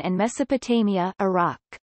 Transjordan and Mesopotamia, Iraq.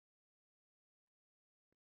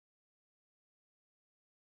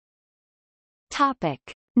 Topic: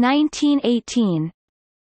 1918.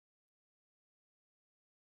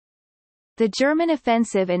 The German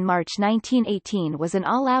offensive in March 1918 was an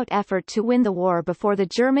all-out effort to win the war before the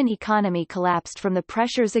German economy collapsed from the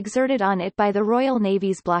pressures exerted on it by the Royal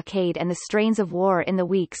Navy's blockade and the strains of war in the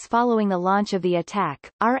weeks following the launch of the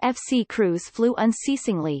attack. RFC crews flew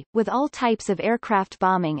unceasingly, with all types of aircraft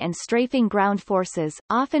bombing and strafing ground forces,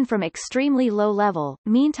 often from extremely low level,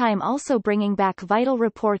 meantime also bringing back vital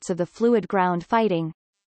reports of the fluid ground fighting.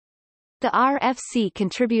 The RFC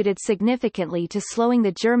contributed significantly to slowing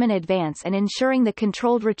the German advance and ensuring the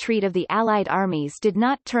controlled retreat of the Allied armies did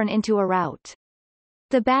not turn into a rout.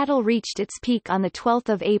 The battle reached its peak on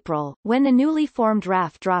 12 April, when the newly formed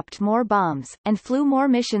RAF dropped more bombs, and flew more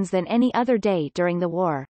missions than any other day during the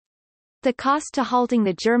war. The cost to halting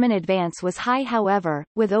the German advance was high however,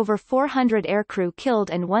 with over 400 aircrew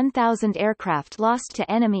killed and 1,000 aircraft lost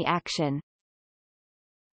to enemy action.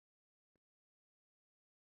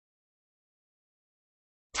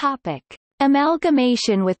 Topic: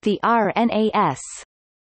 Amalgamation with the RNAS.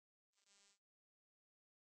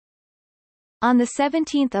 On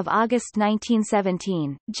 17 August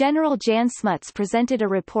 1917, General Jan Smuts presented a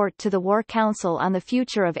report to the War Council on the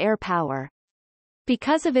future of air power.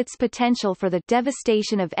 Because of its potential for the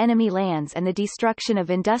devastation of enemy lands and the destruction of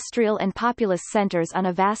industrial and populous centers on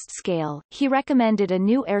a vast scale, he recommended a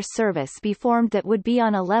new air service be formed that would be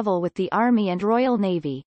on a level with the Army and Royal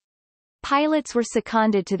Navy. Pilots were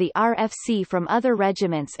seconded to the RFC from other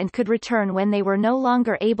regiments and could return when they were no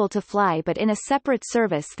longer able to fly, but in a separate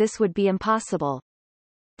service this would be impossible.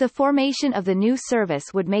 The formation of the new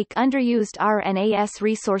service would make underused RNAS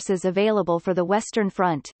resources available for the Western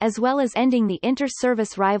Front, as well as ending the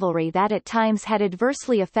inter-service rivalry that at times had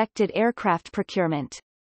adversely affected aircraft procurement.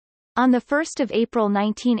 On 1 April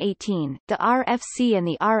 1918, the RFC and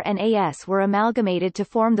the RNAS were amalgamated to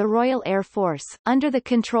form the Royal Air Force, under the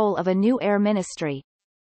control of a new Air Ministry.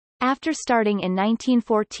 After starting in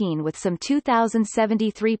 1914 with some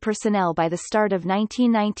 2,073 personnel, by the start of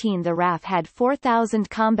 1919 the RAF had 4,000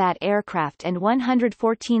 combat aircraft and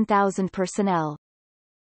 114,000 personnel.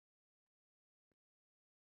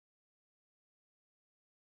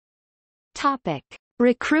 Topic: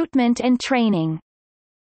 Recruitment and training.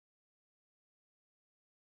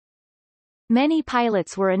 Many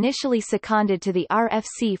pilots were initially seconded to the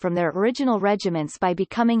RFC from their original regiments by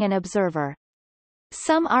becoming an observer.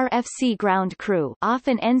 Some RFC ground crew,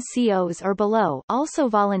 often NCOs or below, also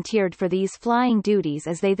volunteered for these flying duties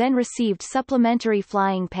as they then received supplementary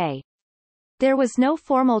flying pay. There was no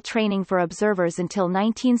formal training for observers until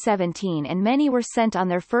 1917 and many were sent on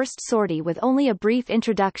their first sortie with only a brief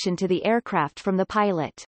introduction to the aircraft from the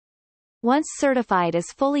pilot. Once certified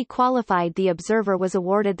as fully qualified, the observer was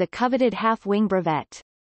awarded the coveted half-wing brevet.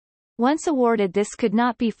 Once awarded, this could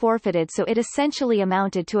not be forfeited, so it essentially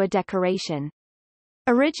amounted to a decoration.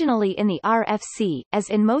 Originally in the RFC,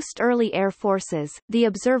 as in most early air forces, the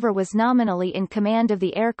observer was nominally in command of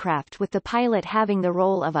the aircraft with the pilot having the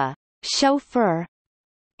role of a chauffeur.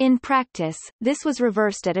 In practice, this was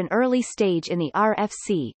reversed at an early stage in the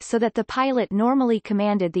RFC, so that the pilot normally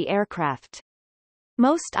commanded the aircraft.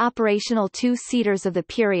 Most operational two-seaters of the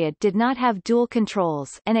period did not have dual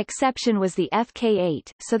controls, an exception was the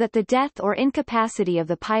FK-8, so that the death or incapacity of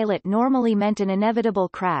the pilot normally meant an inevitable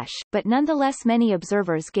crash, but nonetheless many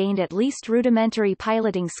observers gained at least rudimentary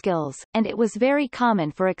piloting skills, and it was very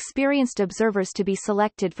common for experienced observers to be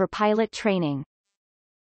selected for pilot training.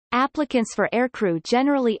 Applicants for aircrew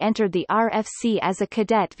generally entered the RFC as a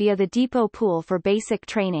cadet via the depot pool for basic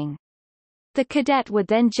training. The cadet would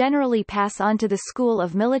then generally pass on to the School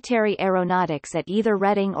of Military Aeronautics at either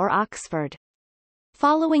Reading or Oxford.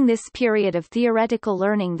 Following this period of theoretical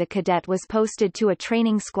learning, the cadet was posted to a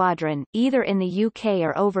training squadron, either in the UK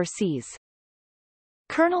or overseas.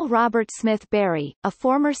 Colonel Robert Smith Barry, a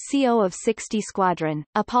former CO of 60 Squadron,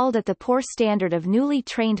 appalled at the poor standard of newly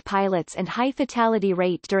trained pilots and high fatality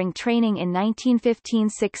rate during training in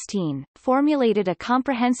 1915-16, formulated a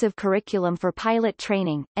comprehensive curriculum for pilot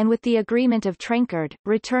training, and with the agreement of Trenchard,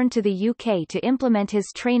 returned to the UK to implement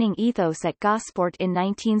his training ethos at Gosport in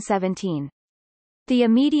 1917. The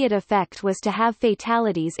immediate effect was to have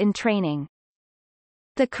fatalities in training.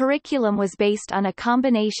 The curriculum was based on a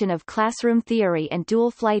combination of classroom theory and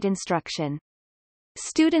dual flight instruction.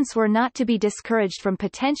 Students were not to be discouraged from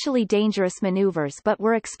potentially dangerous maneuvers but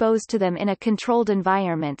were exposed to them in a controlled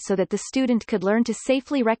environment so that the student could learn to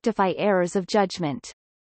safely rectify errors of judgment.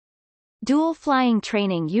 Dual flying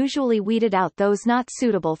training usually weeded out those not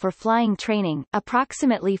suitable for flying training,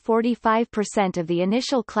 approximately 45% of the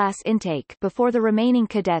initial class intake, before the remaining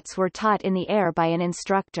cadets were taught in the air by an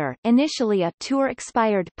instructor, initially a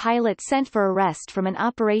tour-expired pilot sent for a rest from an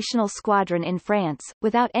operational squadron in France,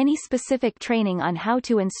 without any specific training on how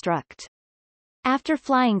to instruct. After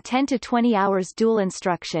flying 10 to 20 hours dual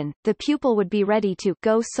instruction, the pupil would be ready to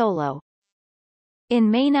go solo. In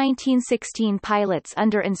May 1916, pilots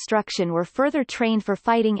under instruction were further trained for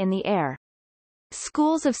fighting in the air.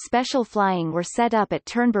 Schools of special flying were set up at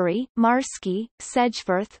Turnberry, Marski,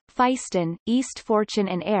 Sedgeforth, Feiston, East Fortune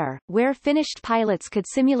and Ayr, where finished pilots could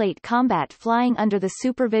simulate combat flying under the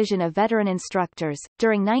supervision of veteran instructors.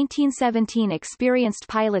 During 1917, experienced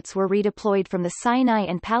pilots were redeployed from the Sinai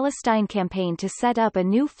and Palestine campaign to set up a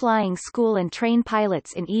new flying school and train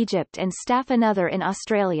pilots in Egypt and staff another in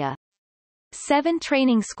Australia. 7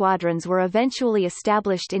 training squadrons were eventually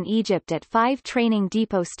established in Egypt at 5 training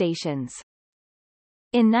depot stations.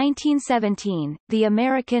 In 1917, the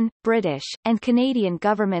American, British, and Canadian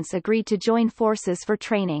governments agreed to join forces for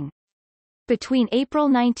training. Between April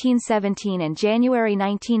 1917 and January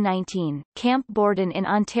 1919, Camp Borden in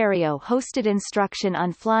Ontario hosted instruction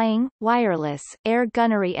on flying, wireless, air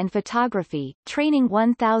gunnery and photography, training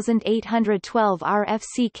 1,812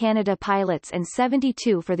 RFC Canada pilots and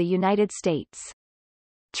 72 for the United States.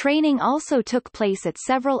 Training also took place at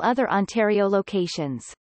several other Ontario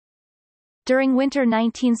locations. During winter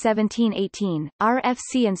 1917-18,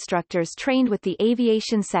 RFC instructors trained with the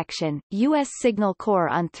Aviation Section, U.S. Signal Corps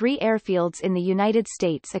on 3 airfields in the United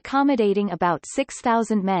States accommodating about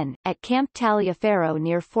 6,000 men, at Camp Taliaferro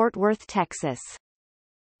near Fort Worth, Texas.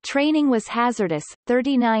 Training was hazardous.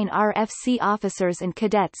 39 RFC officers and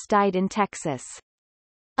cadets died in Texas.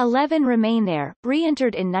 11 remain there,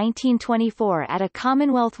 re-interred in 1924 at a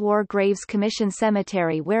Commonwealth War Graves Commission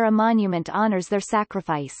cemetery where a monument honors their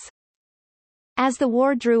sacrifice. As the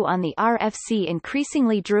war drew on, the RFC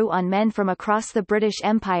increasingly drew on men from across the British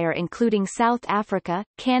Empire including South Africa,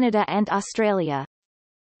 Canada and Australia.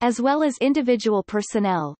 As well as individual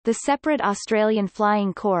personnel, the separate Australian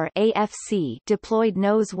Flying Corps AFC deployed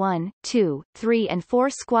NOS 1, 2, 3 and 4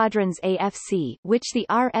 Squadrons AFC, which the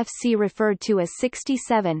RFC referred to as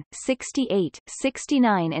 67, 68,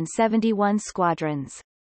 69 and 71 Squadrons.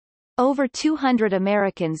 Over 200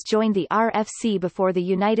 Americans joined the RFC before the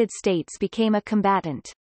United States became a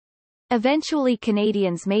combatant. Eventually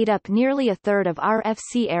Canadians made up nearly a third of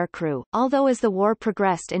RFC aircrew, although as the war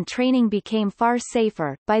progressed and training became far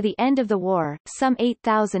safer, by the end of the war, some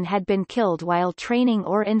 8,000 had been killed while training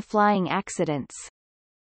or in flying accidents.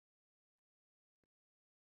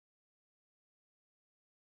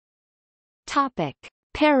 Topic: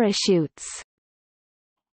 Parachutes.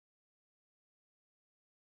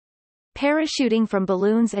 Parachuting from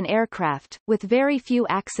balloons and aircraft, with very few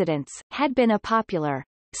accidents, had been a popular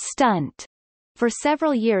stunt for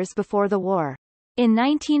several years before the war. In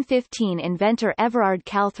 1915, inventor Everard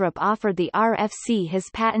Calthrop offered the RFC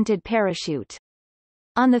his patented parachute.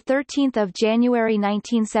 On 13 January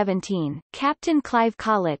 1917, Captain Clive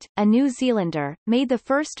Collett, a New Zealander, made the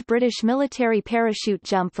first British military parachute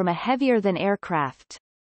jump from a heavier-than aircraft.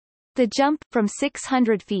 The jump, from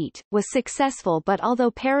 600 feet, was successful, but although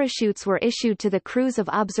parachutes were issued to the crews of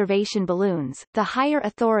observation balloons, the higher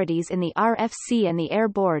authorities in the RFC and the Air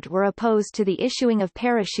Board were opposed to the issuing of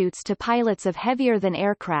parachutes to pilots of heavier-than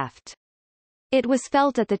aircraft. It was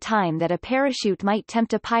felt at the time that a parachute might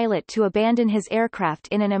tempt a pilot to abandon his aircraft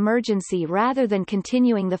in an emergency rather than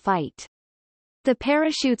continuing the fight. The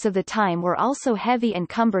parachutes of the time were also heavy and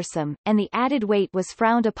cumbersome, and the added weight was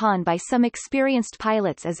frowned upon by some experienced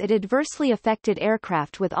pilots as it adversely affected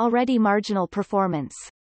aircraft with already marginal performance.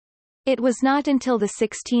 It was not until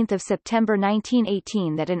 16 September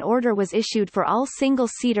 1918 that an order was issued for all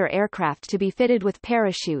single-seater aircraft to be fitted with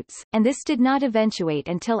parachutes, and this did not eventuate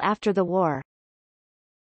until after the war.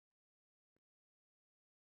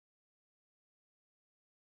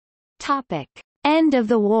 Topic: End of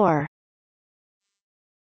the war.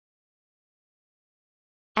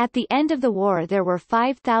 At the end of the war there were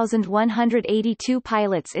 5,182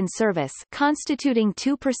 pilots in service, constituting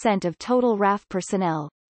 2% of total RAF personnel.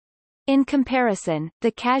 In comparison,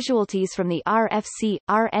 the casualties from the RFC,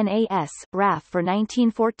 RNAS, RAF for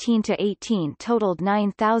 1914-18 totaled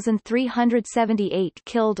 9,378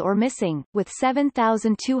 killed or missing, with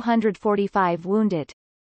 7,245 wounded.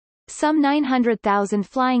 Some 900,000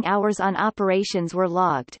 flying hours on operations were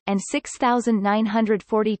logged, and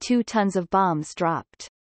 6,942 tons of bombs dropped.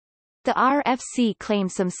 The RFC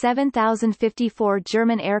claimed some 7,054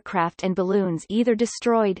 German aircraft and balloons either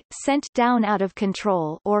destroyed, sent down out of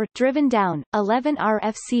control, or driven down. 11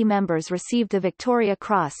 RFC members received the Victoria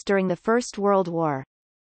Cross during the First World War.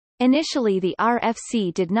 Initially, the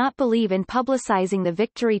RFC did not believe in publicizing the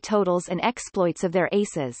victory totals and exploits of their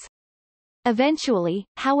aces. Eventually,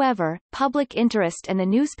 however, public interest and the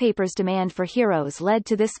newspaper's demand for heroes led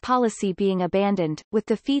to this policy being abandoned, with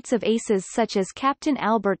the feats of aces such as Captain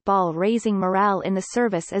Albert Ball raising morale in the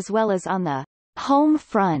service as well as on the home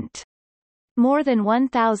front. More than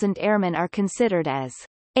 1,000 airmen are considered as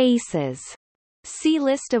aces. See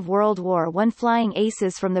List of World War I flying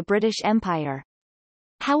aces from the British Empire.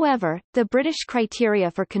 However, the British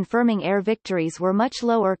criteria for confirming air victories were much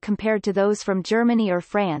lower compared to those from Germany or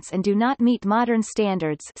France and do not meet modern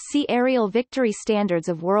standards. See Aerial Victory Standards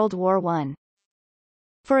of World War I.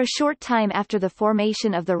 For a short time after the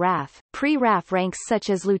formation of the RAF, pre-RAF ranks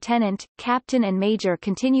such as lieutenant, captain and major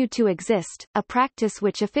continued to exist, a practice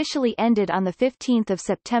which officially ended on 15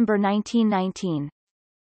 September 1919.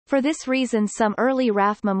 For this reason some early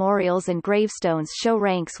RAF memorials and gravestones show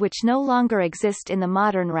ranks which no longer exist in the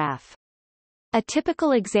modern RAF. A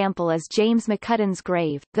typical example is James McCudden's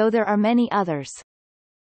grave, though there are many others.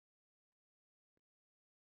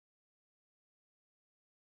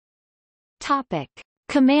 Topic: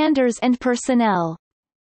 Commanders and personnel.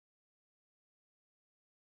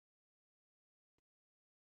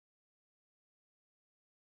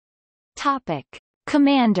 Topic: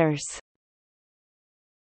 Commanders.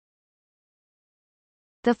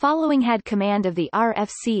 The following had command of the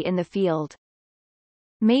RFC in the field: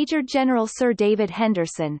 Major General Sir David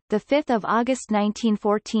Henderson, the 5th of August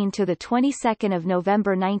 1914 to the 22nd of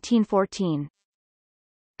November 1914.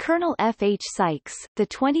 Colonel F. H. Sykes, the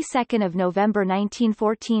 22nd of November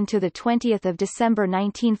 1914 to the 20th of December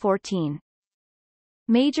 1914.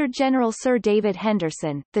 Major General Sir David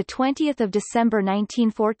Henderson, the 20th of December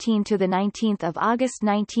 1914 to the 19th of August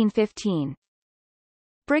 1915.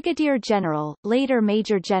 Brigadier General, later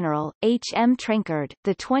Major General, H. M. Trenchard,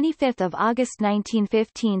 the 25th of August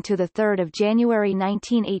 1915 to the 3rd of January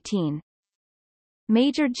 1918.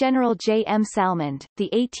 Major General J. M. Salmond, the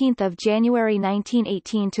 18th of January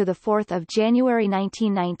 1918 to the 4th of January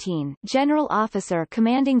 1919, General Officer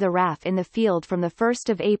commanding the RAF in the field from the 1st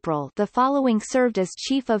of April. The following served as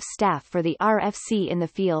Chief of Staff for the RFC in the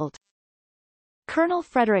field: Colonel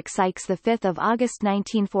Frederick Sykes, the 5th of August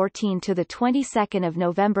 1914 to the 22nd of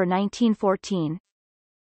November 1914.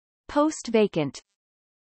 Post vacant.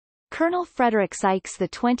 Colonel Frederick Sykes, the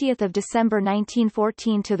 20th of December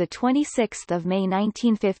 1914 to the 26th of May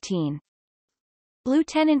 1915.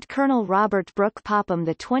 Lieutenant Colonel Robert Brooke Popham,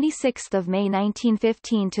 the 26th of May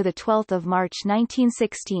 1915 to the 12th of March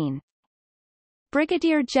 1916.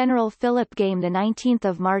 Brigadier General Philip Game, the 19th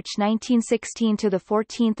of March 1916 to the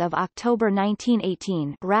 14th of October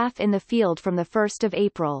 1918, RAF in the field from the 1st of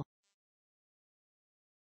April.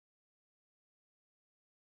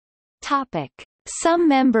 Topic: Some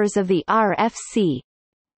members of the RFC.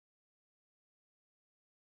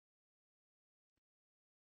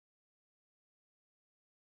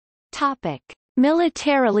 Topic: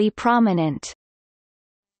 Militarily prominent.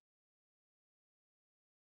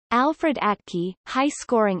 Alfred Atke,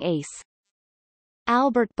 high-scoring ace.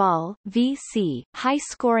 Albert Ball, V.C.,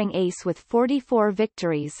 high-scoring ace with 44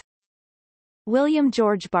 victories. William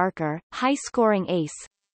George Barker, high-scoring ace.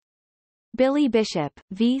 Billy Bishop,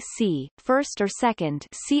 V.C., first or second.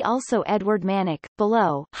 See also Edward Manick,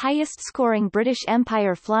 below, highest-scoring British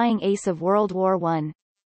Empire flying ace of World War I.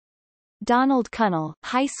 Donald Cunnell,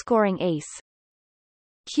 high-scoring ace.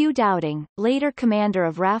 Hugh Dowding, later commander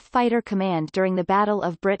of RAF Fighter Command during the Battle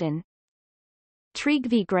of Britain.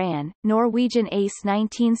 Trygve Gran, Norwegian ace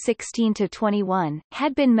 1916-21,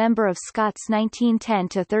 had been member of Scott's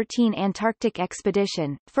 1910-13 Antarctic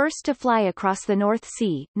expedition, first to fly across the North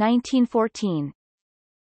Sea, 1914.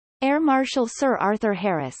 Air Marshal Sir Arthur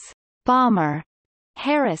Harris, Bomber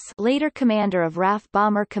Harris, later commander of RAF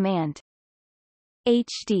Bomber Command.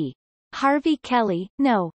 H.D. Harvey Kelly,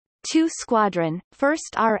 No. 2 Squadron,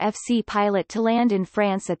 first RFC pilot to land in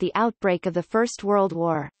France at the outbreak of the First World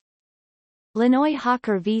War. Lenoy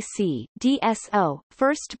Hawker V.C., DSO,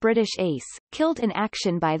 first British ace, killed in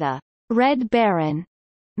action by the Red Baron,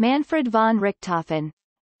 Manfred von Richthofen.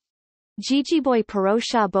 Jijiboy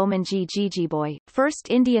Pirosha Bomanji Jijiboy,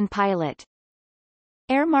 first Indian pilot.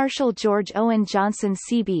 Air Marshal George Owen Johnson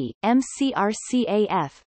CB,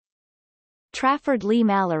 MCRCAF. Trafford Lee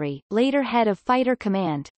Mallory, later head of Fighter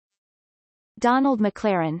Command. Donald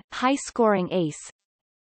McLaren, high-scoring ace.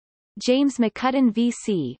 James McCudden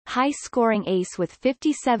V.C., high-scoring ace with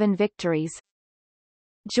 57 victories.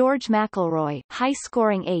 George McElroy,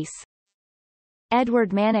 high-scoring ace.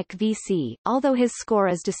 Edward Manick V.C., although his score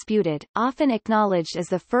is disputed, often acknowledged as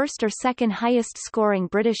the first or second highest-scoring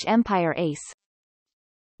British Empire ace.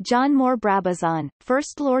 John Moore Brabazon,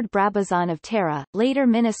 First Lord Brabazon of Tara, later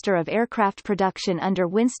Minister of Aircraft Production under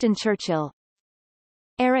Winston Churchill.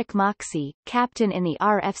 Eric Moxey, captain in the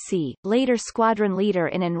RFC, later squadron leader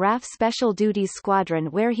in an RAF Special Duties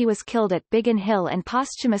Squadron where he was killed at Biggin Hill and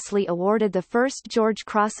posthumously awarded the First George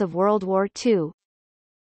Cross of World War II.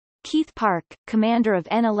 Keith Park, commander of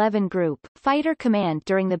N-11 Group, Fighter Command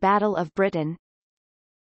during the Battle of Britain.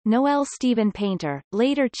 Noel Stephen Painter,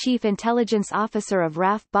 later Chief Intelligence Officer of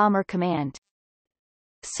RAF Bomber Command.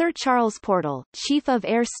 Sir Charles Portal, Chief of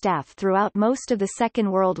Air Staff throughout most of the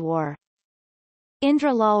Second World War.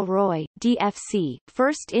 Indra Lal Roy, DFC,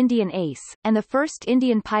 first Indian ace, and the first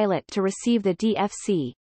Indian pilot to receive the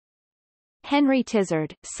DFC. Henry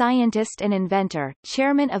Tizard, scientist and inventor,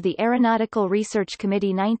 chairman of the Aeronautical Research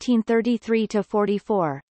Committee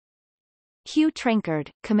 1933-44. Hugh Trenchard,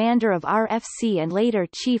 commander of RFC and later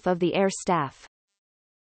Chief of the Air Staff.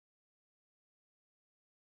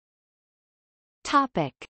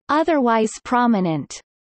 Topic. Otherwise prominent.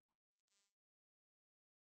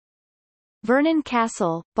 Vernon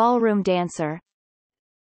Castle, ballroom dancer.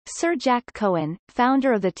 Sir Jack Cohen,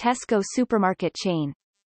 founder of the Tesco supermarket chain.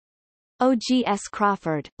 O.G.S.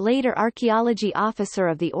 Crawford, later archaeology officer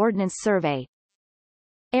of the Ordnance Survey.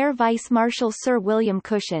 Air Vice Marshal Sir William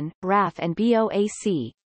Cushion, RAF and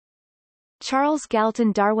BOAC. Charles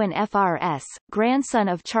Galton Darwin FRS, grandson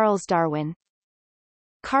of Charles Darwin.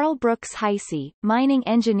 Carl Brooks Heisey, mining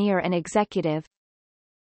engineer and executive.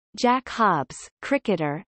 Jack Hobbs,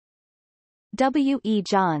 cricketer. W. E.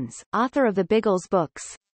 Johns, author of the Biggles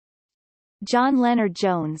books. John Leonard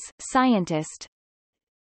Jones, scientist.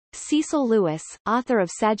 Cecil Lewis, author of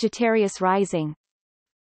Sagittarius Rising.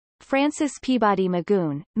 Francis Peabody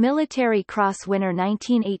Magoon, Military Cross winner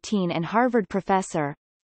 1918 and Harvard professor.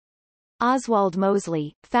 Oswald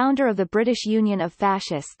Mosley, founder of the British Union of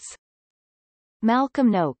Fascists.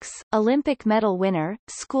 Malcolm Noakes, Olympic medal winner,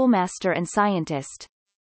 schoolmaster and scientist.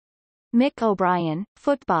 Mick O'Brien,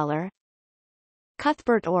 footballer.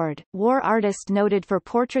 Cuthbert Ord, war artist noted for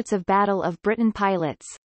portraits of Battle of Britain pilots.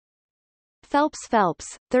 Phelps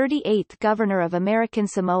Phelps, 38th Governor of American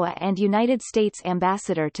Samoa and United States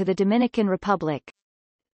Ambassador to the Dominican Republic.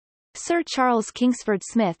 Sir Charles Kingsford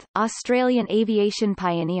Smith, Australian aviation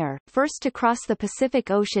pioneer, first to cross the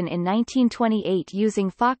Pacific Ocean in 1928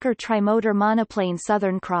 using Fokker trimotor monoplane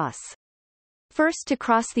Southern Cross. First to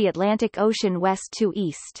cross the Atlantic Ocean west to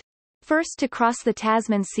east. First to cross the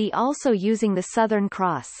Tasman Sea also using the Southern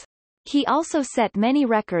Cross. He also set many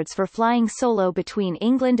records for flying solo between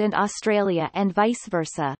England and Australia and vice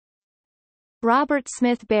versa. Robert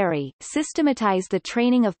Smith Barry, systematized the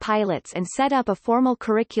training of pilots and set up a formal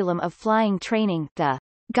curriculum of flying training, the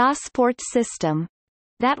Gosport system,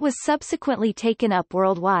 that was subsequently taken up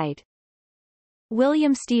worldwide.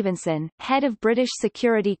 William Stevenson, head of British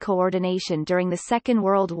security coordination during the Second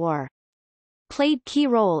World War. Played key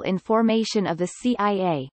role in formation of the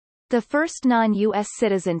CIA. The first non-U.S.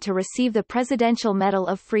 citizen to receive the Presidential Medal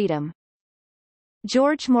of Freedom.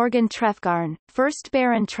 George Morgan Trefgarne, 1st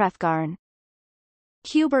Baron Trefgarne.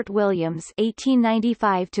 Hubert Williams,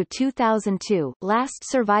 1895-2002, last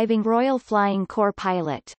surviving Royal Flying Corps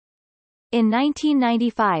pilot. In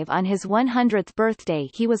 1995 on his 100th birthday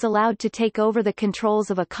he was allowed to take over the controls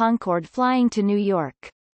of a Concorde flying to New York.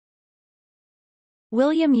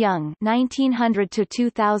 William Young,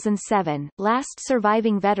 1900-2007, last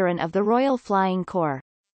surviving veteran of the Royal Flying Corps.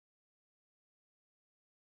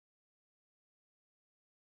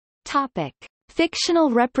 Topic: Fictional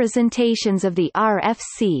representations of the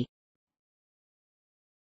RFC.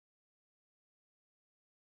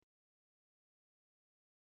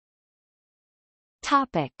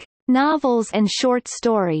 Topic: Novels and short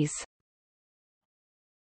stories.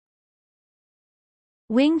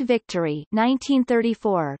 Winged Victory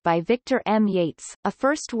 1934 by Victor M. Yates, a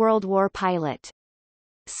First World War pilot.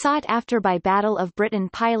 Sought after by Battle of Britain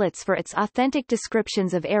pilots for its authentic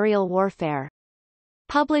descriptions of aerial warfare.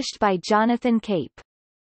 Published by Jonathan Cape.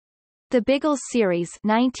 The Biggles Series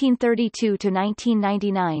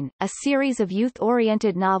 1932-1999, a series of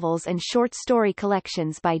youth-oriented novels and short story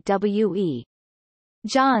collections by W. E.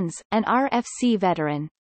 Johns, an RFC veteran.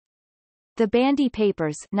 The Bandy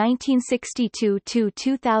Papers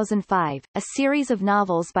 1962-2005, a series of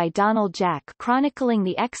novels by Donald Jack chronicling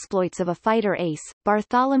the exploits of a fighter ace,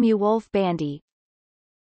 Bartholomew Wolfe Bandy.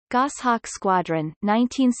 Goshawk Squadron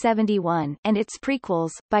 1971, and its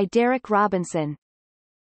prequels, by Derek Robinson.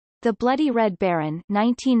 The Bloody Red Baron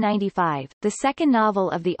 1995, the second novel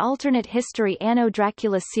of the alternate history Anno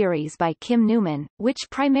Dracula series by Kim Newman, which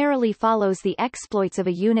primarily follows the exploits of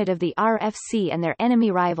a unit of the RFC and their enemy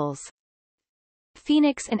rivals.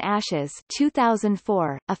 Phoenix and Ashes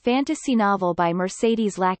 2004, a fantasy novel by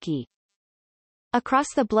Mercedes Lackey. Across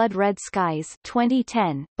the Blood Red Skies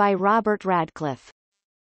 2010, by Robert Radcliffe.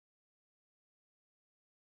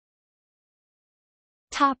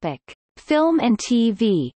 Topic: Film and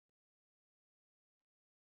TV.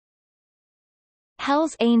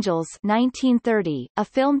 Hell's Angels 1930, a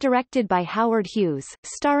film directed by Howard Hughes,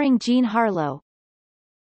 starring Jean Harlow.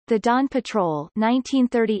 The Dawn Patrol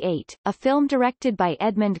 1938, a film directed by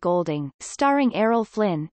Edmund Golding, starring Errol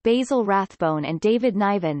Flynn, Basil Rathbone and David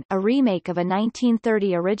Niven, a remake of a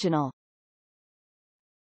 1930 original.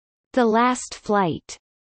 The Last Flight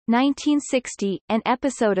 1960, an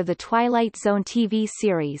episode of the Twilight Zone TV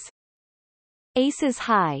series. Aces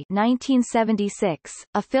High 1976,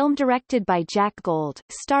 a film directed by Jack Gold,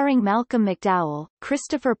 starring Malcolm McDowell,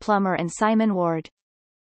 Christopher Plummer and Simon Ward.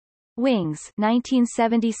 Wings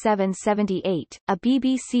 1977-78, a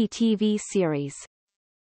BBC TV series.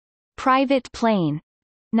 Private Plane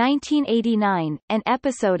 1989, an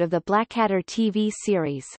episode of the Blackadder TV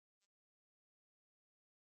series.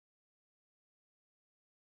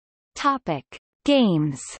 Topic: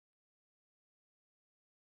 Games.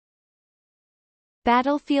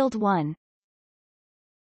 Battlefield 1.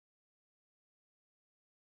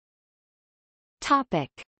 Topic: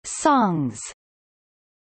 Songs.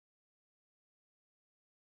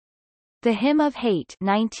 The Hymn of Hate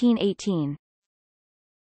 1918.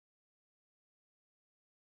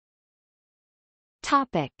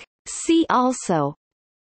 Topic: See also: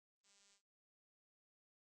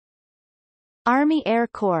 Army Air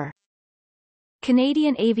Corps,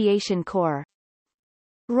 Canadian Aviation Corps,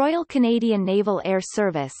 Royal Canadian Naval Air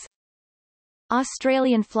Service,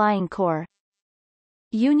 Australian Flying Corps,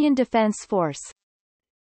 Union Defence Force,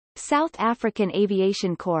 South African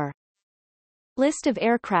Aviation Corps. List of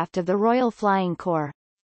aircraft of the Royal Flying Corps.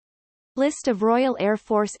 List of Royal Air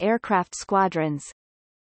Force aircraft squadrons.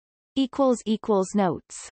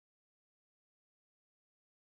 Notes